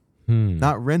property.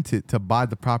 Not rent it, to buy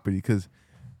the property, because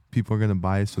people are gonna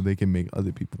buy it so they can make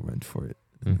other people rent for it.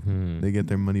 Mm-hmm. They get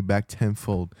their money back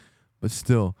tenfold. But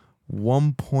still,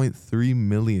 1.3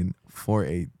 million for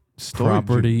a storage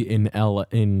property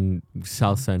in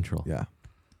South Central. Yeah.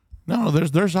 no,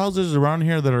 there's houses around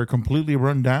here that are completely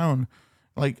run down.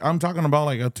 Like I'm talking about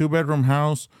like a 2-bedroom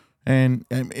house, and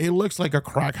it looks like a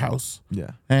crack house.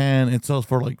 Yeah. And it sells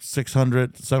for like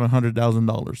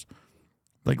 $600,000-$700,000.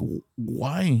 Like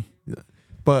why? Yeah.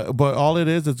 But all it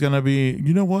is, it's gonna be,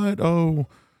 you know what? Oh,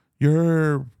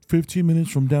 you're 15 minutes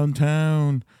from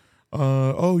downtown.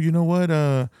 Oh, you know what?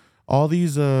 All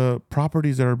these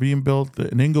properties that are being built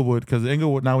in Inglewood, because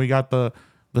Inglewood now we got the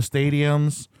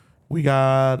stadiums. We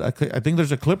got I think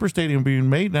there's a Clipper stadium being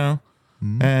made now,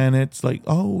 and it's like,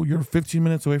 oh, you're 15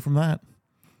 minutes away from that.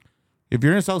 If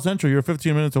you're in South Central, you're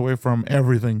 15 minutes away from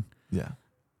everything. Yeah.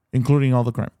 Including all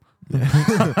the crime.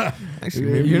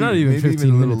 Actually, You're not even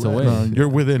 15 minutes away. You're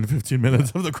within 15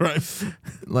 minutes of the crime.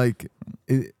 Like,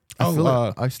 I feel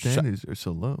like our standards are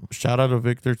so low. Shout out to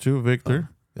Victor too. Victor.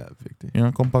 Yeah, Victor.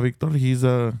 Compa Victor. He's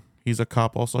a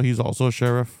cop also. He's also a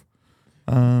sheriff.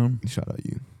 Shout out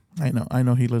you. I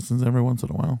know he listens every once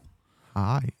in a while.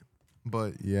 Hi.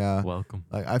 But yeah. Welcome.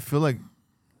 Like I feel like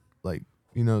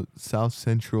South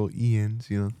Central Ians,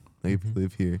 they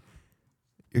live here.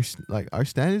 Like our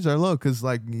standards are low because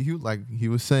like he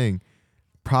was saying,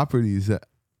 properties that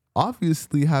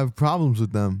obviously have problems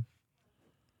with them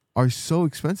are so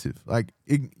expensive. Like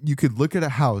you could look at a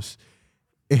house,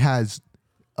 it has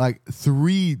like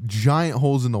 3 giant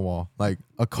holes in the wall, like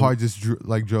a car just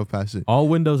drove past it. All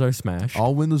windows are smashed.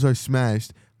 All windows are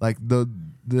smashed. Like the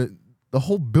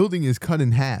whole building is cut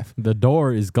in half. The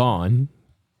door is gone.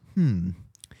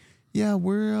 Yeah,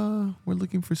 we're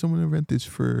looking for someone to rent this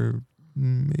for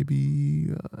maybe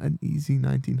an easy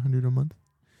 $1,900 a month.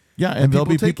 Yeah, and there'll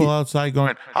be people outside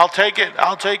going, I'll take it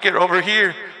over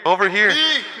here.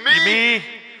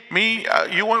 Me,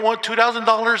 you want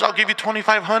 $2,000? I'll give you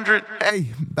 $2,500. Hey,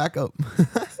 back up.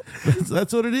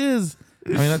 That's what it is.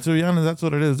 I mean, to be honest, that's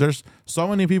what it is. There's so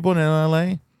many people in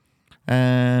LA,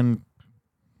 and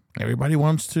everybody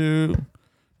wants to,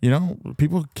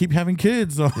 people keep having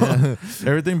kids. So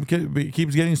everything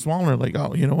keeps getting smaller. Like,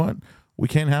 oh, you know what? We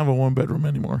can't have a 1-bedroom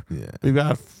anymore. Yeah. We've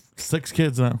got 6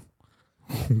 kids now.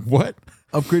 What?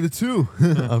 Upgrade to 2.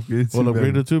 Upgrade to 2. Well,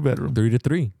 upgrade to 2-bedroom. 3 to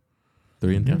 3.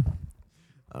 3 and 3.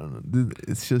 I don't know. Dude,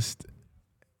 it's just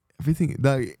everything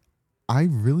that I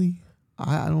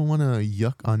don't want to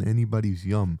yuck on anybody's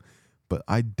yum, but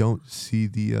I don't see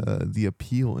the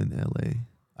appeal in LA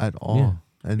at all. Yeah.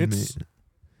 And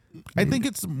I think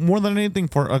it's more than anything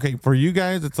for you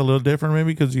guys, it's a little different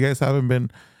maybe because you guys haven't been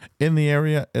in the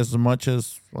area as much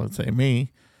as, let's say,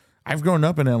 me. I've grown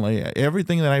up in LA.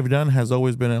 Everything that I've done has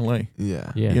always been LA.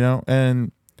 Yeah.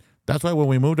 And that's why when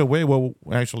we moved away, well,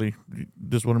 actually,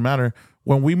 this wouldn't matter.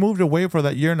 When we moved away for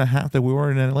that year and a half that we were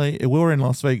in LA, we were in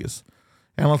Las Vegas.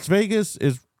 And Las Vegas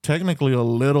is technically a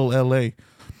little LA.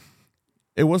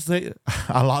 It was a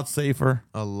lot safer.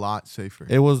 A lot safer.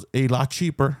 It was a lot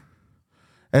cheaper.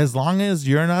 As long as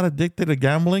you're not addicted to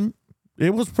gambling,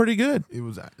 it was pretty good. It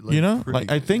was,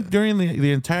 I think during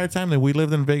the entire time that we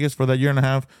lived in Vegas for that year and a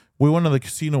half, we went to the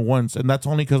casino once, and that's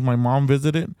only because my mom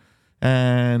visited,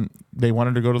 and they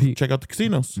wanted to go to check out the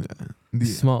casinos. Yeah.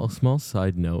 Small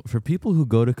side note: for people who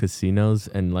go to casinos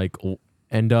and like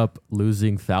end up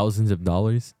losing thousands of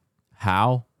dollars,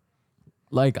 how?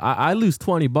 Like I lose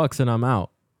 $20 and I'm out.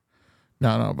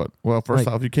 No, but first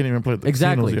off, you can't even play at the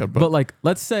casinos yet. But like,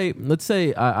 let's say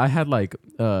I had like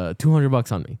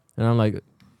 $200 on me, and I'm like,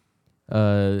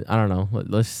 I don't know,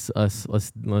 let's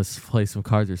play some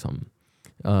cards or something,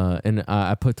 and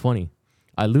I put 20.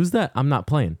 I lose that, I'm not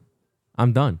playing.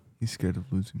 I'm done. He's scared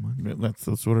of losing money.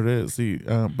 That's what it is. See,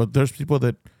 but there's people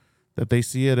that they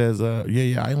see it as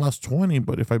I lost 20,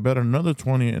 but if I bet another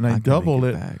 20 and I double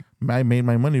it, I made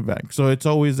my money back. So it's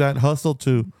always that hustle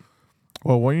to.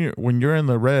 Well, when you're in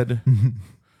the red,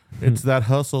 it's that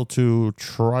hustle to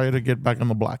try to get back in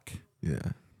the black.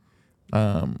 Yeah.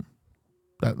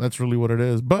 That's really what it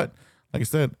is. But like I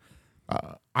said,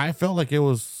 I felt like it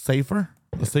was safer,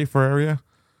 a safer area.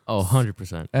 Oh,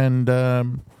 100%. And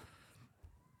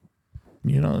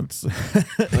it's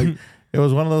like it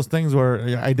was one of those things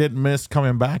where I didn't miss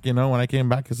coming back. When I came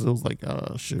back, because it was like,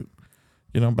 oh shoot.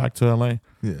 Back to LA.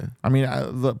 Yeah. I mean,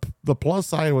 the plus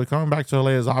side with coming back to LA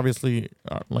is obviously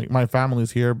like my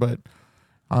family's here, but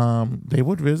they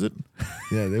would visit.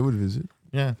 Yeah, they would visit.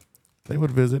 Yeah, they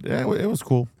would visit. Yeah, it was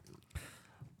cool.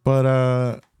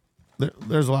 But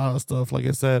there's a lot of stuff. Like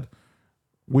I said,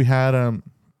 we had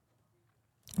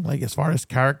like as far as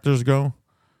characters go.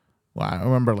 Well, I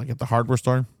remember like at the hardware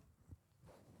store,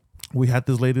 we had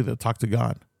this lady that talked to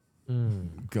God.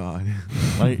 God.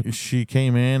 Like she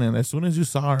came in, and as soon as you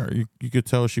saw her, you could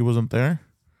tell she wasn't there,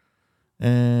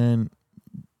 and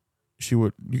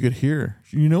you could hear her.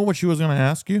 You know what she was going to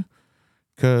ask you,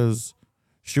 because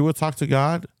she would talk to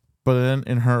God, but then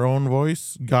in her own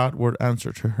voice, God would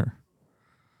answer to her.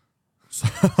 So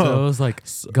it was like,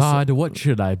 God, what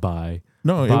should I buy?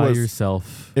 No, buy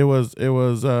yourself. It was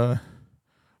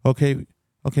okay,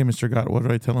 Mr. God, what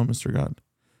do I tell him, Mr. God?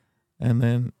 And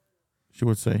then she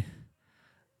would say,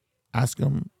 Ask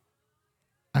them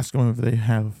if they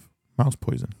have mouse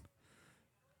poison.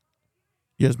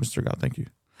 Yes, Mr. God, thank you.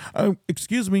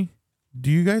 Excuse me,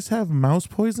 do you guys have mouse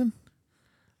poison?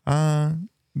 Yeah,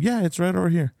 it's right over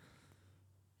here.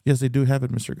 Yes, they do have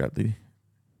it, Mr. God.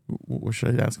 What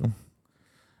should I ask them?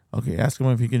 Okay, ask him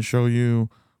if he can show you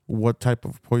what type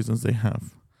of poisons they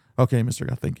have. Okay, Mr.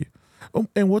 God, thank you. Oh,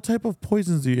 and what type of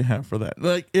poisons do you have for that?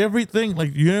 Like everything,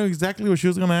 like you know exactly what she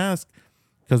was going to ask.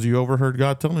 Because you overheard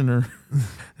God telling her.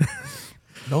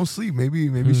 Don't sleep. Maybe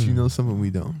she knows something we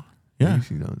don't. Yeah. Maybe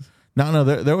she knows. No,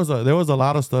 there was a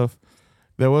lot of stuff.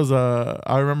 There was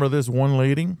I remember this one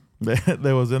lady that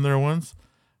was in there once,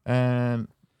 and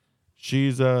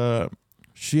she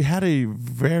she had a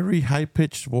very high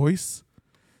pitched voice.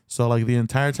 So like the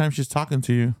entire time she's talking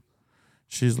to you,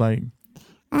 she's like,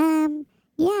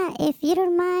 Yeah, if you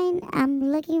don't mind,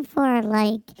 I'm looking for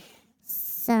like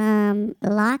some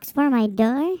locks for my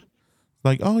door.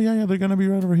 oh yeah, they're gonna be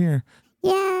right over here.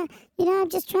 Yeah, I'm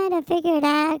just trying to figure it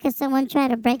out because someone tried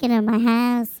to break into my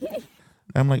house.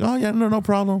 I'm like, oh yeah, no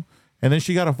problem. And then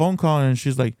she got a phone call and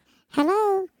she's like,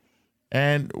 Hello?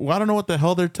 and I don't know what the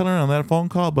hell they're telling her on that phone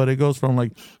call, but it goes from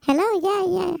like, Hello?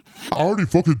 Yeah. I already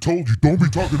fucking told you, don't be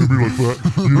talking to me like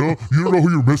that. You don't know who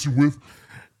you're messing with.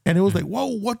 and it was like, whoa,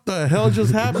 what the hell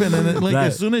just happened? And it, like That-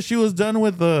 as soon as she was done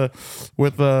with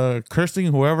cursing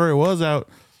whoever it was out,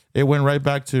 it went right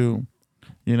back to,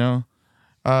 Yeah,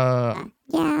 I'll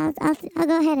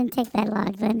go ahead and take that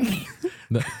lock then.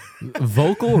 The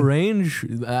vocal range,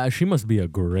 she must be a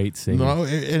great singer. no,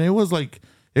 and it was like,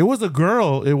 it was a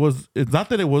girl. It's not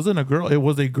that it wasn't a girl. It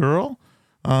was a girl.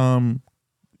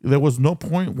 There was no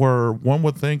point where one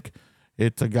would think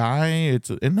it's a guy. It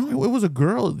was a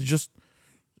girl. It just,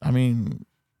 I mean,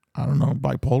 I don't know,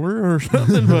 bipolar or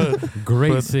something, but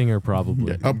Great singer,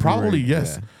 probably. probably Great,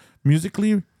 yes. yeah.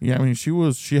 Musically, yeah. I mean,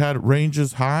 she had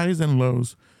ranges, highs and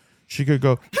lows. She could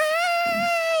go,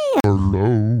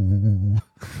 Hello.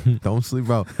 Don't sleep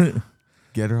out.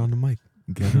 Get her on the mic.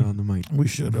 Get her on the mic. we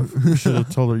should have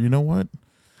told her, you know what?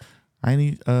 I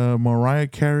need Mariah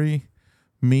Carey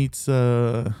meets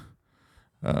Mariah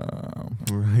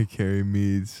Carey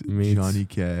meets Meets- Johnny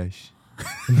Cash.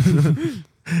 that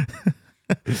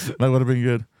would have been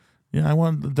good. Yeah, I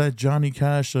want that Johnny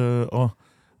Cash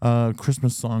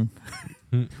Christmas song.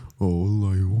 All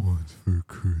I want for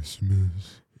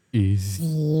Christmas. Is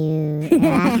You.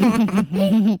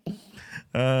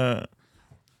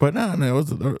 But no, there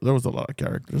was a lot of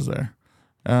characters there.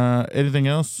 Anything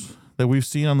else that we've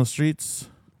seen on the streets?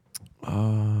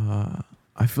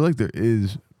 I feel like there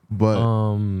is, but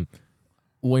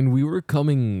when we were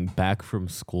coming back from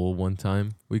school one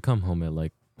time, we come home at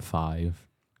like 5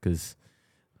 because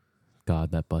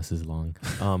God, that bus is long.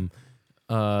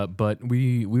 But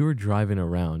we were driving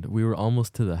around. We were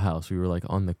almost to the house. We were like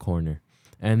on the corner.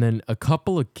 And then a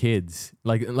couple of kids,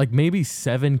 like maybe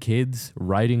 7 kids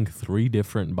riding 3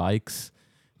 different bikes,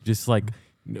 just like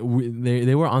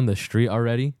they were on the street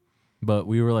already, but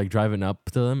we were like driving up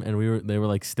to them, and they were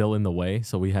like still in the way,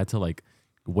 so we had to like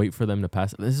wait for them to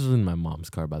pass. This was in my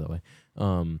mom's car, by the way.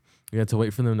 We had to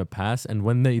wait for them to pass, and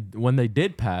when they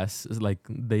did pass, like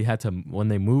they had to, when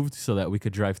they moved so that we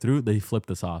could drive through, they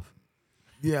flipped us off.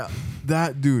 yeah,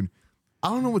 that dude. I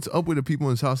don't know what's up with the people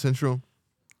in South Central.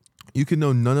 You can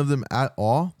know none of them at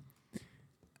all,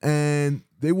 and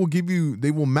they will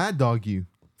mad dog you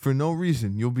for no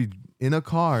reason. You'll be in a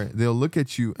car, they'll look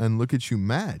at you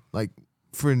mad, like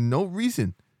for no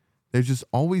reason. They're just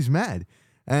always mad,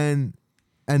 and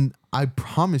I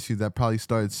promise you that probably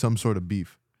started some sort of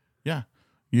beef. Yeah,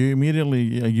 you immediately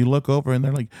you look over and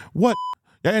they're like, "What?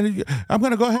 And I'm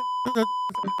gonna go ahead."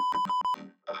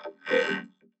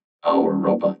 Our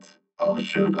robots. Oh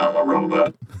shoot, I'm a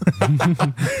robot.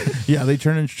 Yeah, they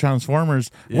turn into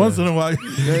Transformers once in a while.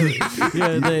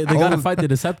 Yeah, they gotta fight the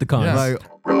Decepticons. Yeah. Like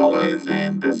Rollers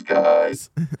in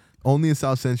disguise. only in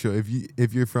South Central.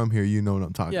 If you're from here, you know what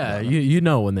I'm talking Yeah, about. you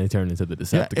know when they turn into the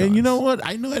Yeah, Decepticons. and you know what?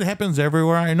 I know it happens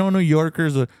everywhere. I know New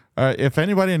Yorkers. If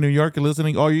anybody in New York is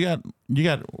listening,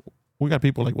 we got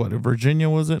people like what? In Virginia,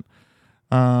 was it?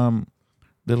 That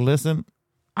listen.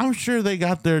 I'm sure they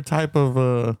got their type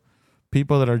of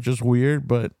people that are just weird,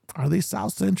 but are they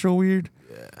South Central weird?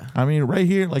 Yeah. I mean, right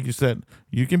here, like you said,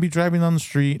 you can be driving on the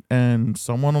street and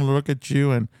someone will look at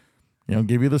you and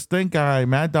give you the stink eye,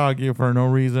 mad dog you for no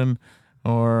reason,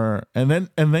 and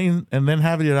then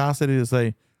have the audacity to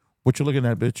say, "What you looking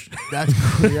at, bitch?" That's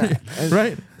yeah. And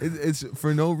Right? It's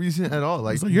for no reason at all.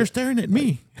 Like So you're staring at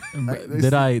me.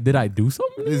 Did I do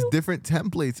something? to There's you? different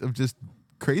templates of just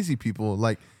crazy people.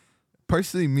 Like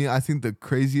personally, me, I think the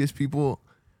craziest people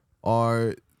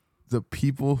are the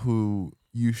people who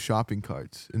use shopping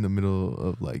carts in the middle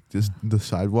of like just the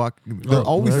sidewalk. They're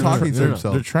always They're- talking to no, no.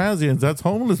 themselves. They're transients. That's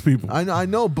homeless people. I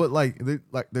know, but like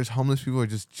there's homeless people who are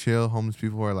just chill. Homeless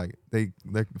people who are like they're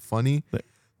funny. They-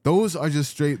 Those are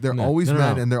just straight. They're No, always no, no,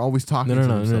 mad no. and they're always talking to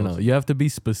themselves. No. You have to be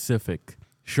specific.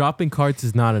 Shopping carts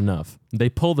is not enough. They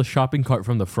pull the shopping cart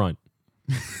from the front.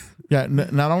 Yeah.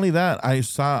 Not only that,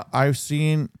 I've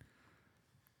seen.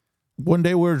 One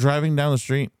day we were driving down the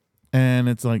street, and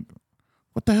it's like,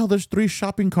 what the hell? There's 3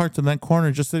 shopping carts in that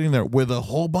corner just sitting there with a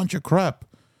whole bunch of crap,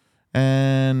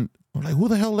 and I'm like, who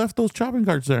the hell left those shopping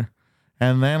carts there?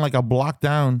 And then like a block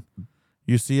down,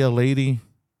 you see a lady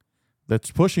that's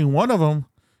pushing one of them,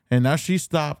 and now she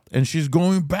stopped and she's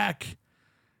going back.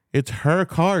 it's her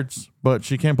cards, but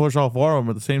she can't push all 4 of them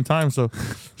at the same time. So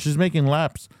she's making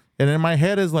laps. And in my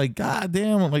head is like, God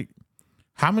damn, like,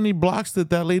 how many blocks did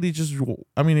that lady just,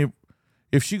 I mean,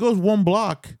 if she goes 1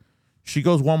 block, she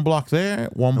goes 1 block there,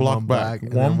 1 block back,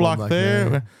 1 block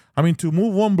there. I mean, to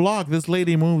move 1 block, this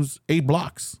lady moves 8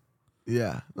 blocks.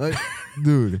 Yeah. Like,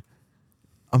 dude,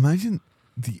 imagine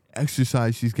the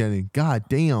exercise she's getting. God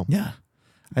damn. Yeah.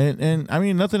 And I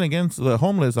mean, nothing against the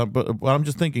homeless, but I'm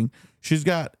just thinking she's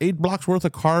got 8 blocks worth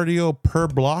of cardio per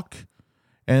block.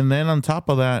 And then on top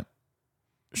of that,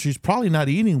 she's probably not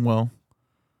eating well.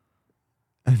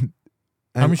 And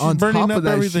I mean, she's on burning top up of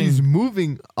that, everything. she's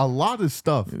moving a lot of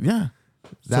stuff. Yeah.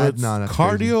 That's it's not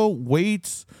cardio,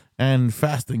 weights, and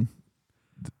fasting.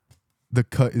 The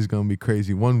cut is gonna be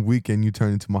crazy. 1 weekend you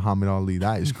turn into Muhammad Ali.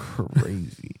 That is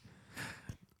crazy.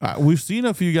 We've seen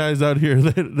a few guys out here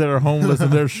that are homeless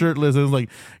and they're shirtless. And it's like,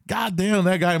 God damn,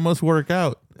 that guy must work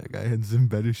out. That guy is in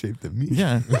better shape than me.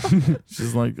 Yeah.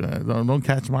 She's like, don't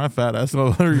catch my fat ass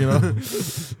over, you know.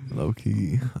 Low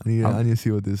key. I need to see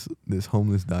what this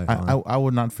homeless diet I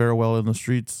would not fare well in the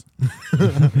streets.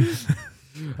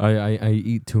 I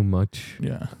eat too much.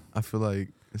 Yeah. I feel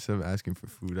like instead of asking for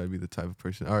food, I'd be the type of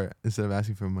person, or instead of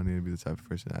asking for money, I'd be the type of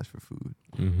person to ask for food.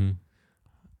 Mm-hmm.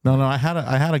 No. I had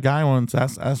a guy once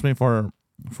ask me for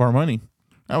money.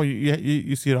 Oh,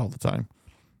 you see it all the time.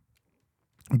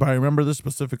 But I remember this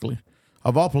specifically.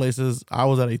 Of all places, I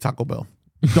was at a Taco Bell.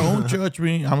 Don't judge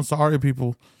me. I'm sorry,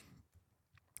 people.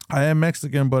 I am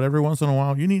Mexican, but every once in a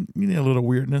while, you need a little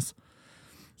weirdness.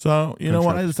 So you know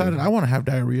what? I decided I want to have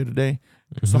diarrhea today.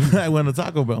 So I went to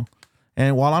Taco Bell,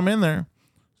 and while I'm in there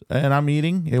and I'm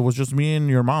eating, it was just me and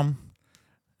your mom,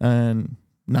 and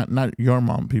not your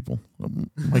mom, people.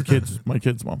 My kids'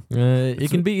 mom. It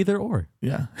can be either or.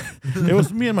 Yeah, it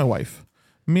was me and my wife.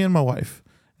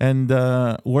 And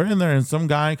we're in there, and some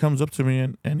guy comes up to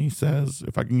me and he says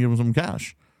if I can give him some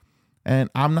cash. And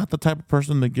I'm not the type of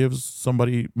person that gives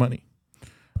somebody money.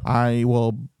 I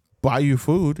will buy you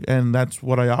food, and that's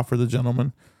what I offer the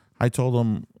gentleman. I told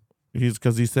him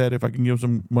because he said if I can give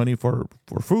some money for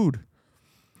food.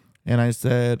 And I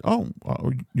said, oh,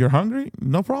 you're hungry?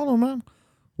 No problem, man.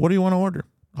 What do you want to order?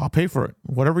 I'll pay for it.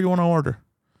 Whatever you want to order.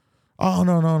 Oh,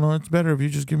 no. It's better if you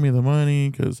just give me the money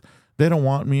because they don't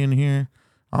want me in here.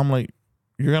 I'm like,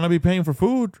 you're going to be paying for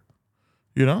food.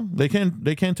 You know, they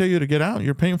can't tell you to get out.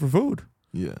 You're paying for food.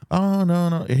 Yeah. Oh,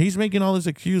 no. He's making all these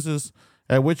excuses,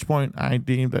 at which point I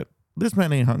deemed that this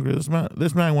man ain't hungry.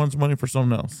 This man wants money for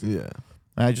something else. Yeah.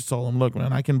 And I just told him, look,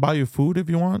 man, I can buy you food if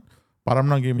you want, but I'm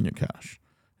not giving you cash.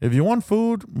 If you want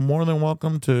food, more than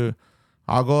welcome to,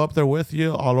 I'll go up there with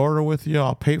you. I'll order with you.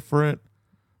 I'll pay for it,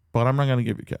 but I'm not going to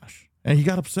give you cash. And he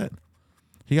got upset.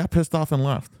 He got pissed off and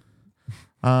left.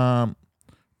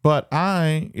 But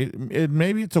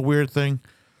maybe it's a weird thing,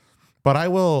 but I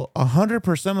will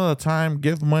 100% of the time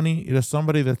give money to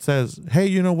somebody that says, hey,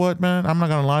 you know what, man? I'm not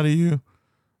going to lie to you.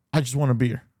 I just want a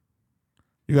beer.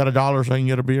 You got $1 so I can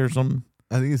get a beer or something?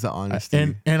 I think it's the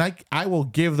honesty. And I will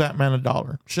give that man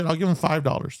 $1. Shit, I'll give him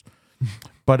 $5.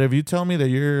 But if you tell me that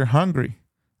you're hungry,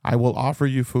 I will offer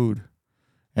you food.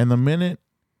 And the minute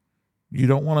you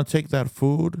don't want to take that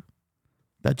food,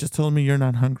 that just tells me you're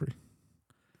not hungry.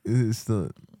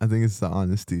 I think it's the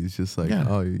honesty. It's just like, Yeah.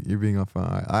 oh, you're being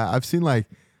upfront. I've seen like,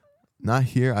 not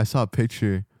here. I saw a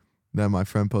picture that my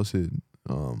friend posted,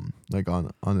 like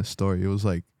on a story. It was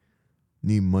like,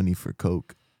 need money for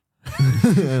Coke.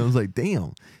 And I was like,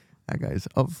 damn, that guy's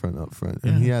upfront.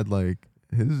 And he had like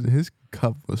his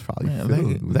cup was probably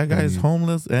filled. With that guy's money.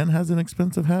 homeless and has an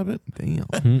expensive habit.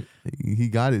 Damn, he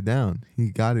got it down.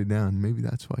 Maybe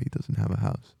that's why he doesn't have a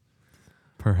house.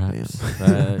 Perhaps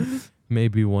that may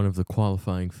be one of the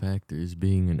qualifying factors,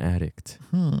 being an addict.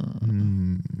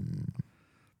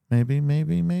 Maybe.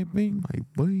 My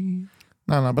boy.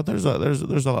 No, but there's a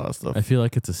lot of stuff. I feel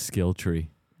like it's a skill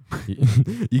tree.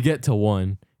 You get to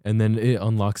one, and then it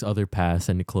unlocks other paths,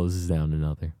 and it closes down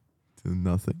another. To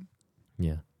nothing.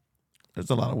 Yeah. There's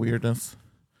a lot of weirdness.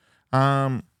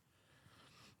 We're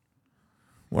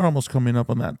almost coming up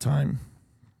on that time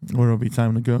where it'll be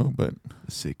time to go, but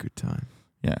A sacred time.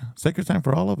 yeah, sacred time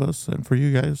for all of us and for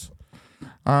you guys.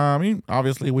 I mean,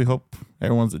 obviously, we hope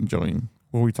everyone's enjoying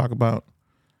what we talk about.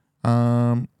 But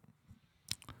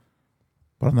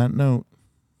on that note,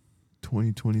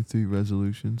 2023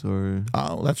 resolutions, or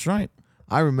oh, that's right.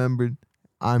 I remembered.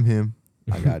 I'm him.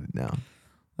 I got it now.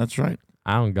 That's right.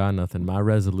 I don't got nothing. My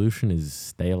resolution is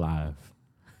stay alive.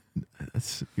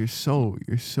 You're so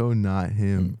not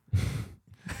him.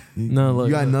 No, look,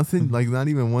 you got nothing. Like not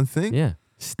even one thing. Yeah.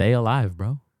 Stay alive,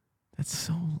 bro. That's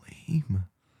so lame.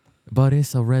 But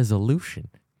it's a resolution.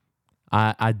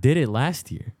 I did it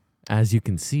last year. as you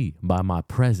can see by my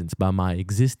presence, by my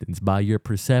existence, by your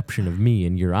perception of me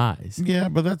in your eyes. Yeah,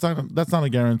 but that's not a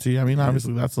guarantee. I mean,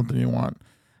 obviously that's something you want.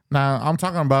 Now, I'm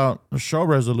talking about show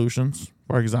resolutions,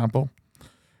 for example.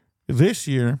 This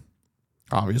year,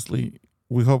 obviously,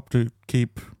 we hope to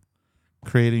keep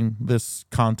creating this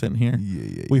content here.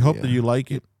 We hope that you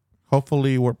like it.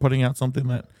 Hopefully, we're putting out something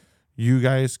that you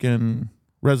guys can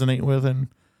resonate with and,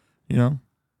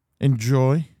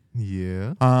 enjoy.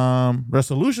 Yeah.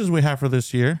 Resolutions we have for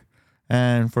this year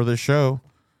and for this show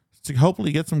is to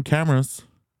hopefully get some cameras.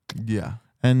 Yeah.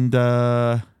 And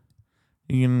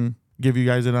you can give you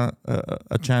guys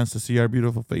a chance to see our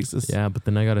beautiful faces. Yeah, but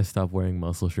then I gotta stop wearing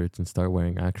muscle shirts and start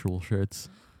wearing actual shirts.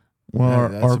 Well,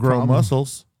 That's or a grow problem.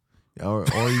 muscles. Or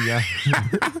yeah.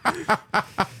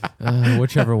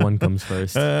 Whichever one comes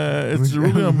first. It's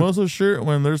really a muscle shirt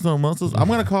when there's no muscles. I'm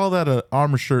gonna call that an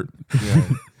armor shirt. Yeah.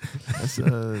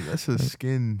 That's a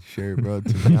skin shirt, bro.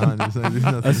 To be honest, like, there's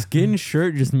A nothing. skin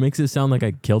shirt just makes it sound like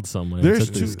I killed someone. and There's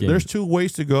took their two. skin. There's two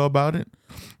ways to go about it.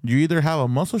 You either have a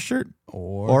muscle shirt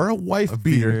or a wife a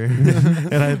beater, beater.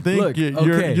 and I think Look,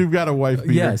 okay. you've got a wife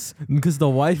beater. Yes, because the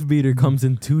wife beater comes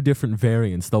in two different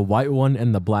variants: the white one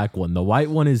and the black one. The white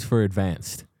one is for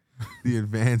advanced. The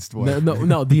advanced one.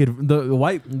 No, the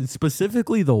white,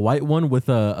 specifically the white one with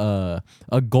a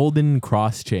golden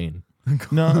cross chain.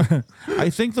 No, I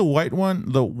think the white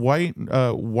one, the white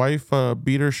wife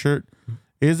beater shirt,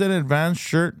 is an advanced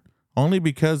shirt only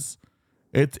because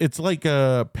it's like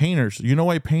painters. You know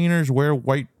why painters wear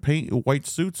white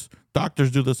suits? Doctors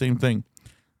do the same thing.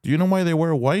 Do you know why they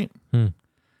wear white?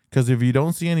 Because if you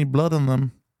don't see any blood on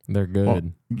them, They're good. well,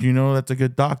 you know that's a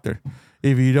good doctor.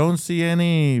 If you don't see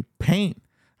any paint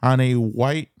on a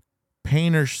white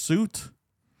painter suit,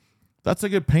 that's a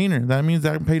good painter. That means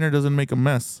that painter doesn't make a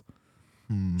mess.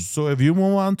 So if you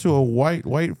move on to a white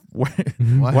wife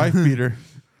beater,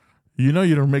 you know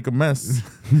you don't make a mess.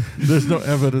 There's no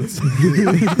evidence.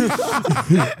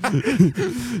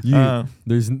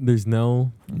 There's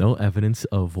no evidence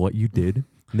of what you did.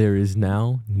 There is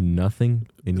now nothing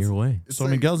in your way. So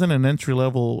Miguel's in an entry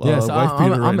level Yes, wife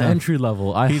beater I'm right now. entry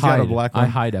level. He's got a black one. I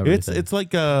hide everything. It's like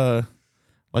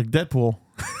Deadpool.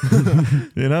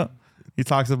 You know, he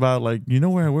talks about like, you know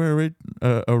where I wear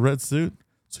a red suit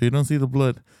so you don't see the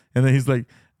blood, and then he's like,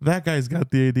 that guy's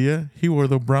got the idea. He wore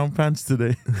the brown pants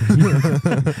today.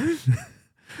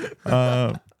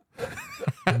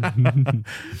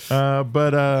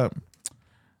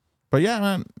 But yeah,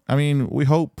 man. I mean, we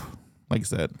hope, like I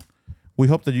said, we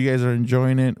hope that you guys are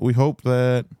enjoying it. We hope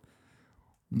that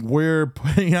we're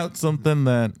putting out something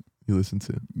that You listen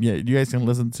to. you guys can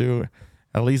listen to,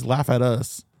 at least laugh at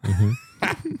us.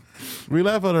 We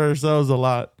laugh at ourselves a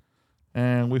lot,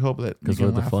 and we hope that you Because can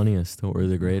we're the laugh. funniest. We're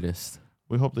the greatest.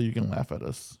 We hope that you can laugh at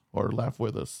us or laugh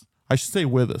with us. I should say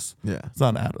with us. Yeah. It's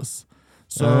not at us.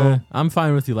 So I'm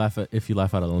fine with you if you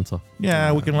laugh at Alonso.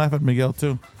 yeah, we can laugh at Miguel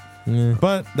too. Yeah.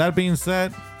 But that being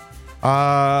said,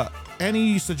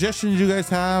 any suggestions you guys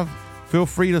have, feel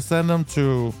free to send them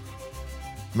to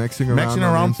Mexing around, Mexing on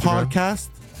Around Instagram. Podcast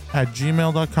at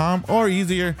gmail.com, or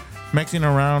easier, Mexing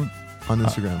Around On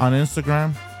Instagram. on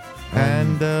Instagram.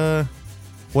 And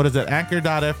what is it?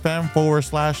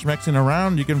 Anchor.fm/Mexing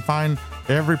Around. You can find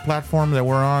every platform that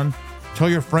we're on. Tell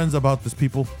your friends about this,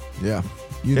 people. Yeah.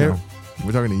 You Ev- know.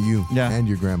 We're talking to you Yeah. and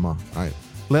your grandma. All right.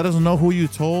 Let us know who you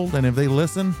told, and if they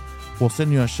listen, we'll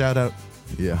send you a shout out.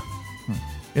 Yeah.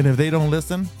 And if they don't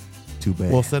listen, Too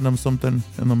bad. we'll send them something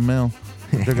in the mail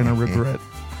they're gonna regret.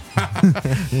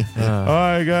 All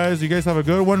right, guys. You guys have a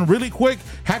good one. Really quick,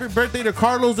 happy birthday to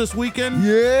Carlos this weekend.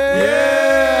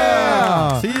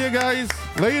 yeah. See you guys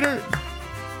later.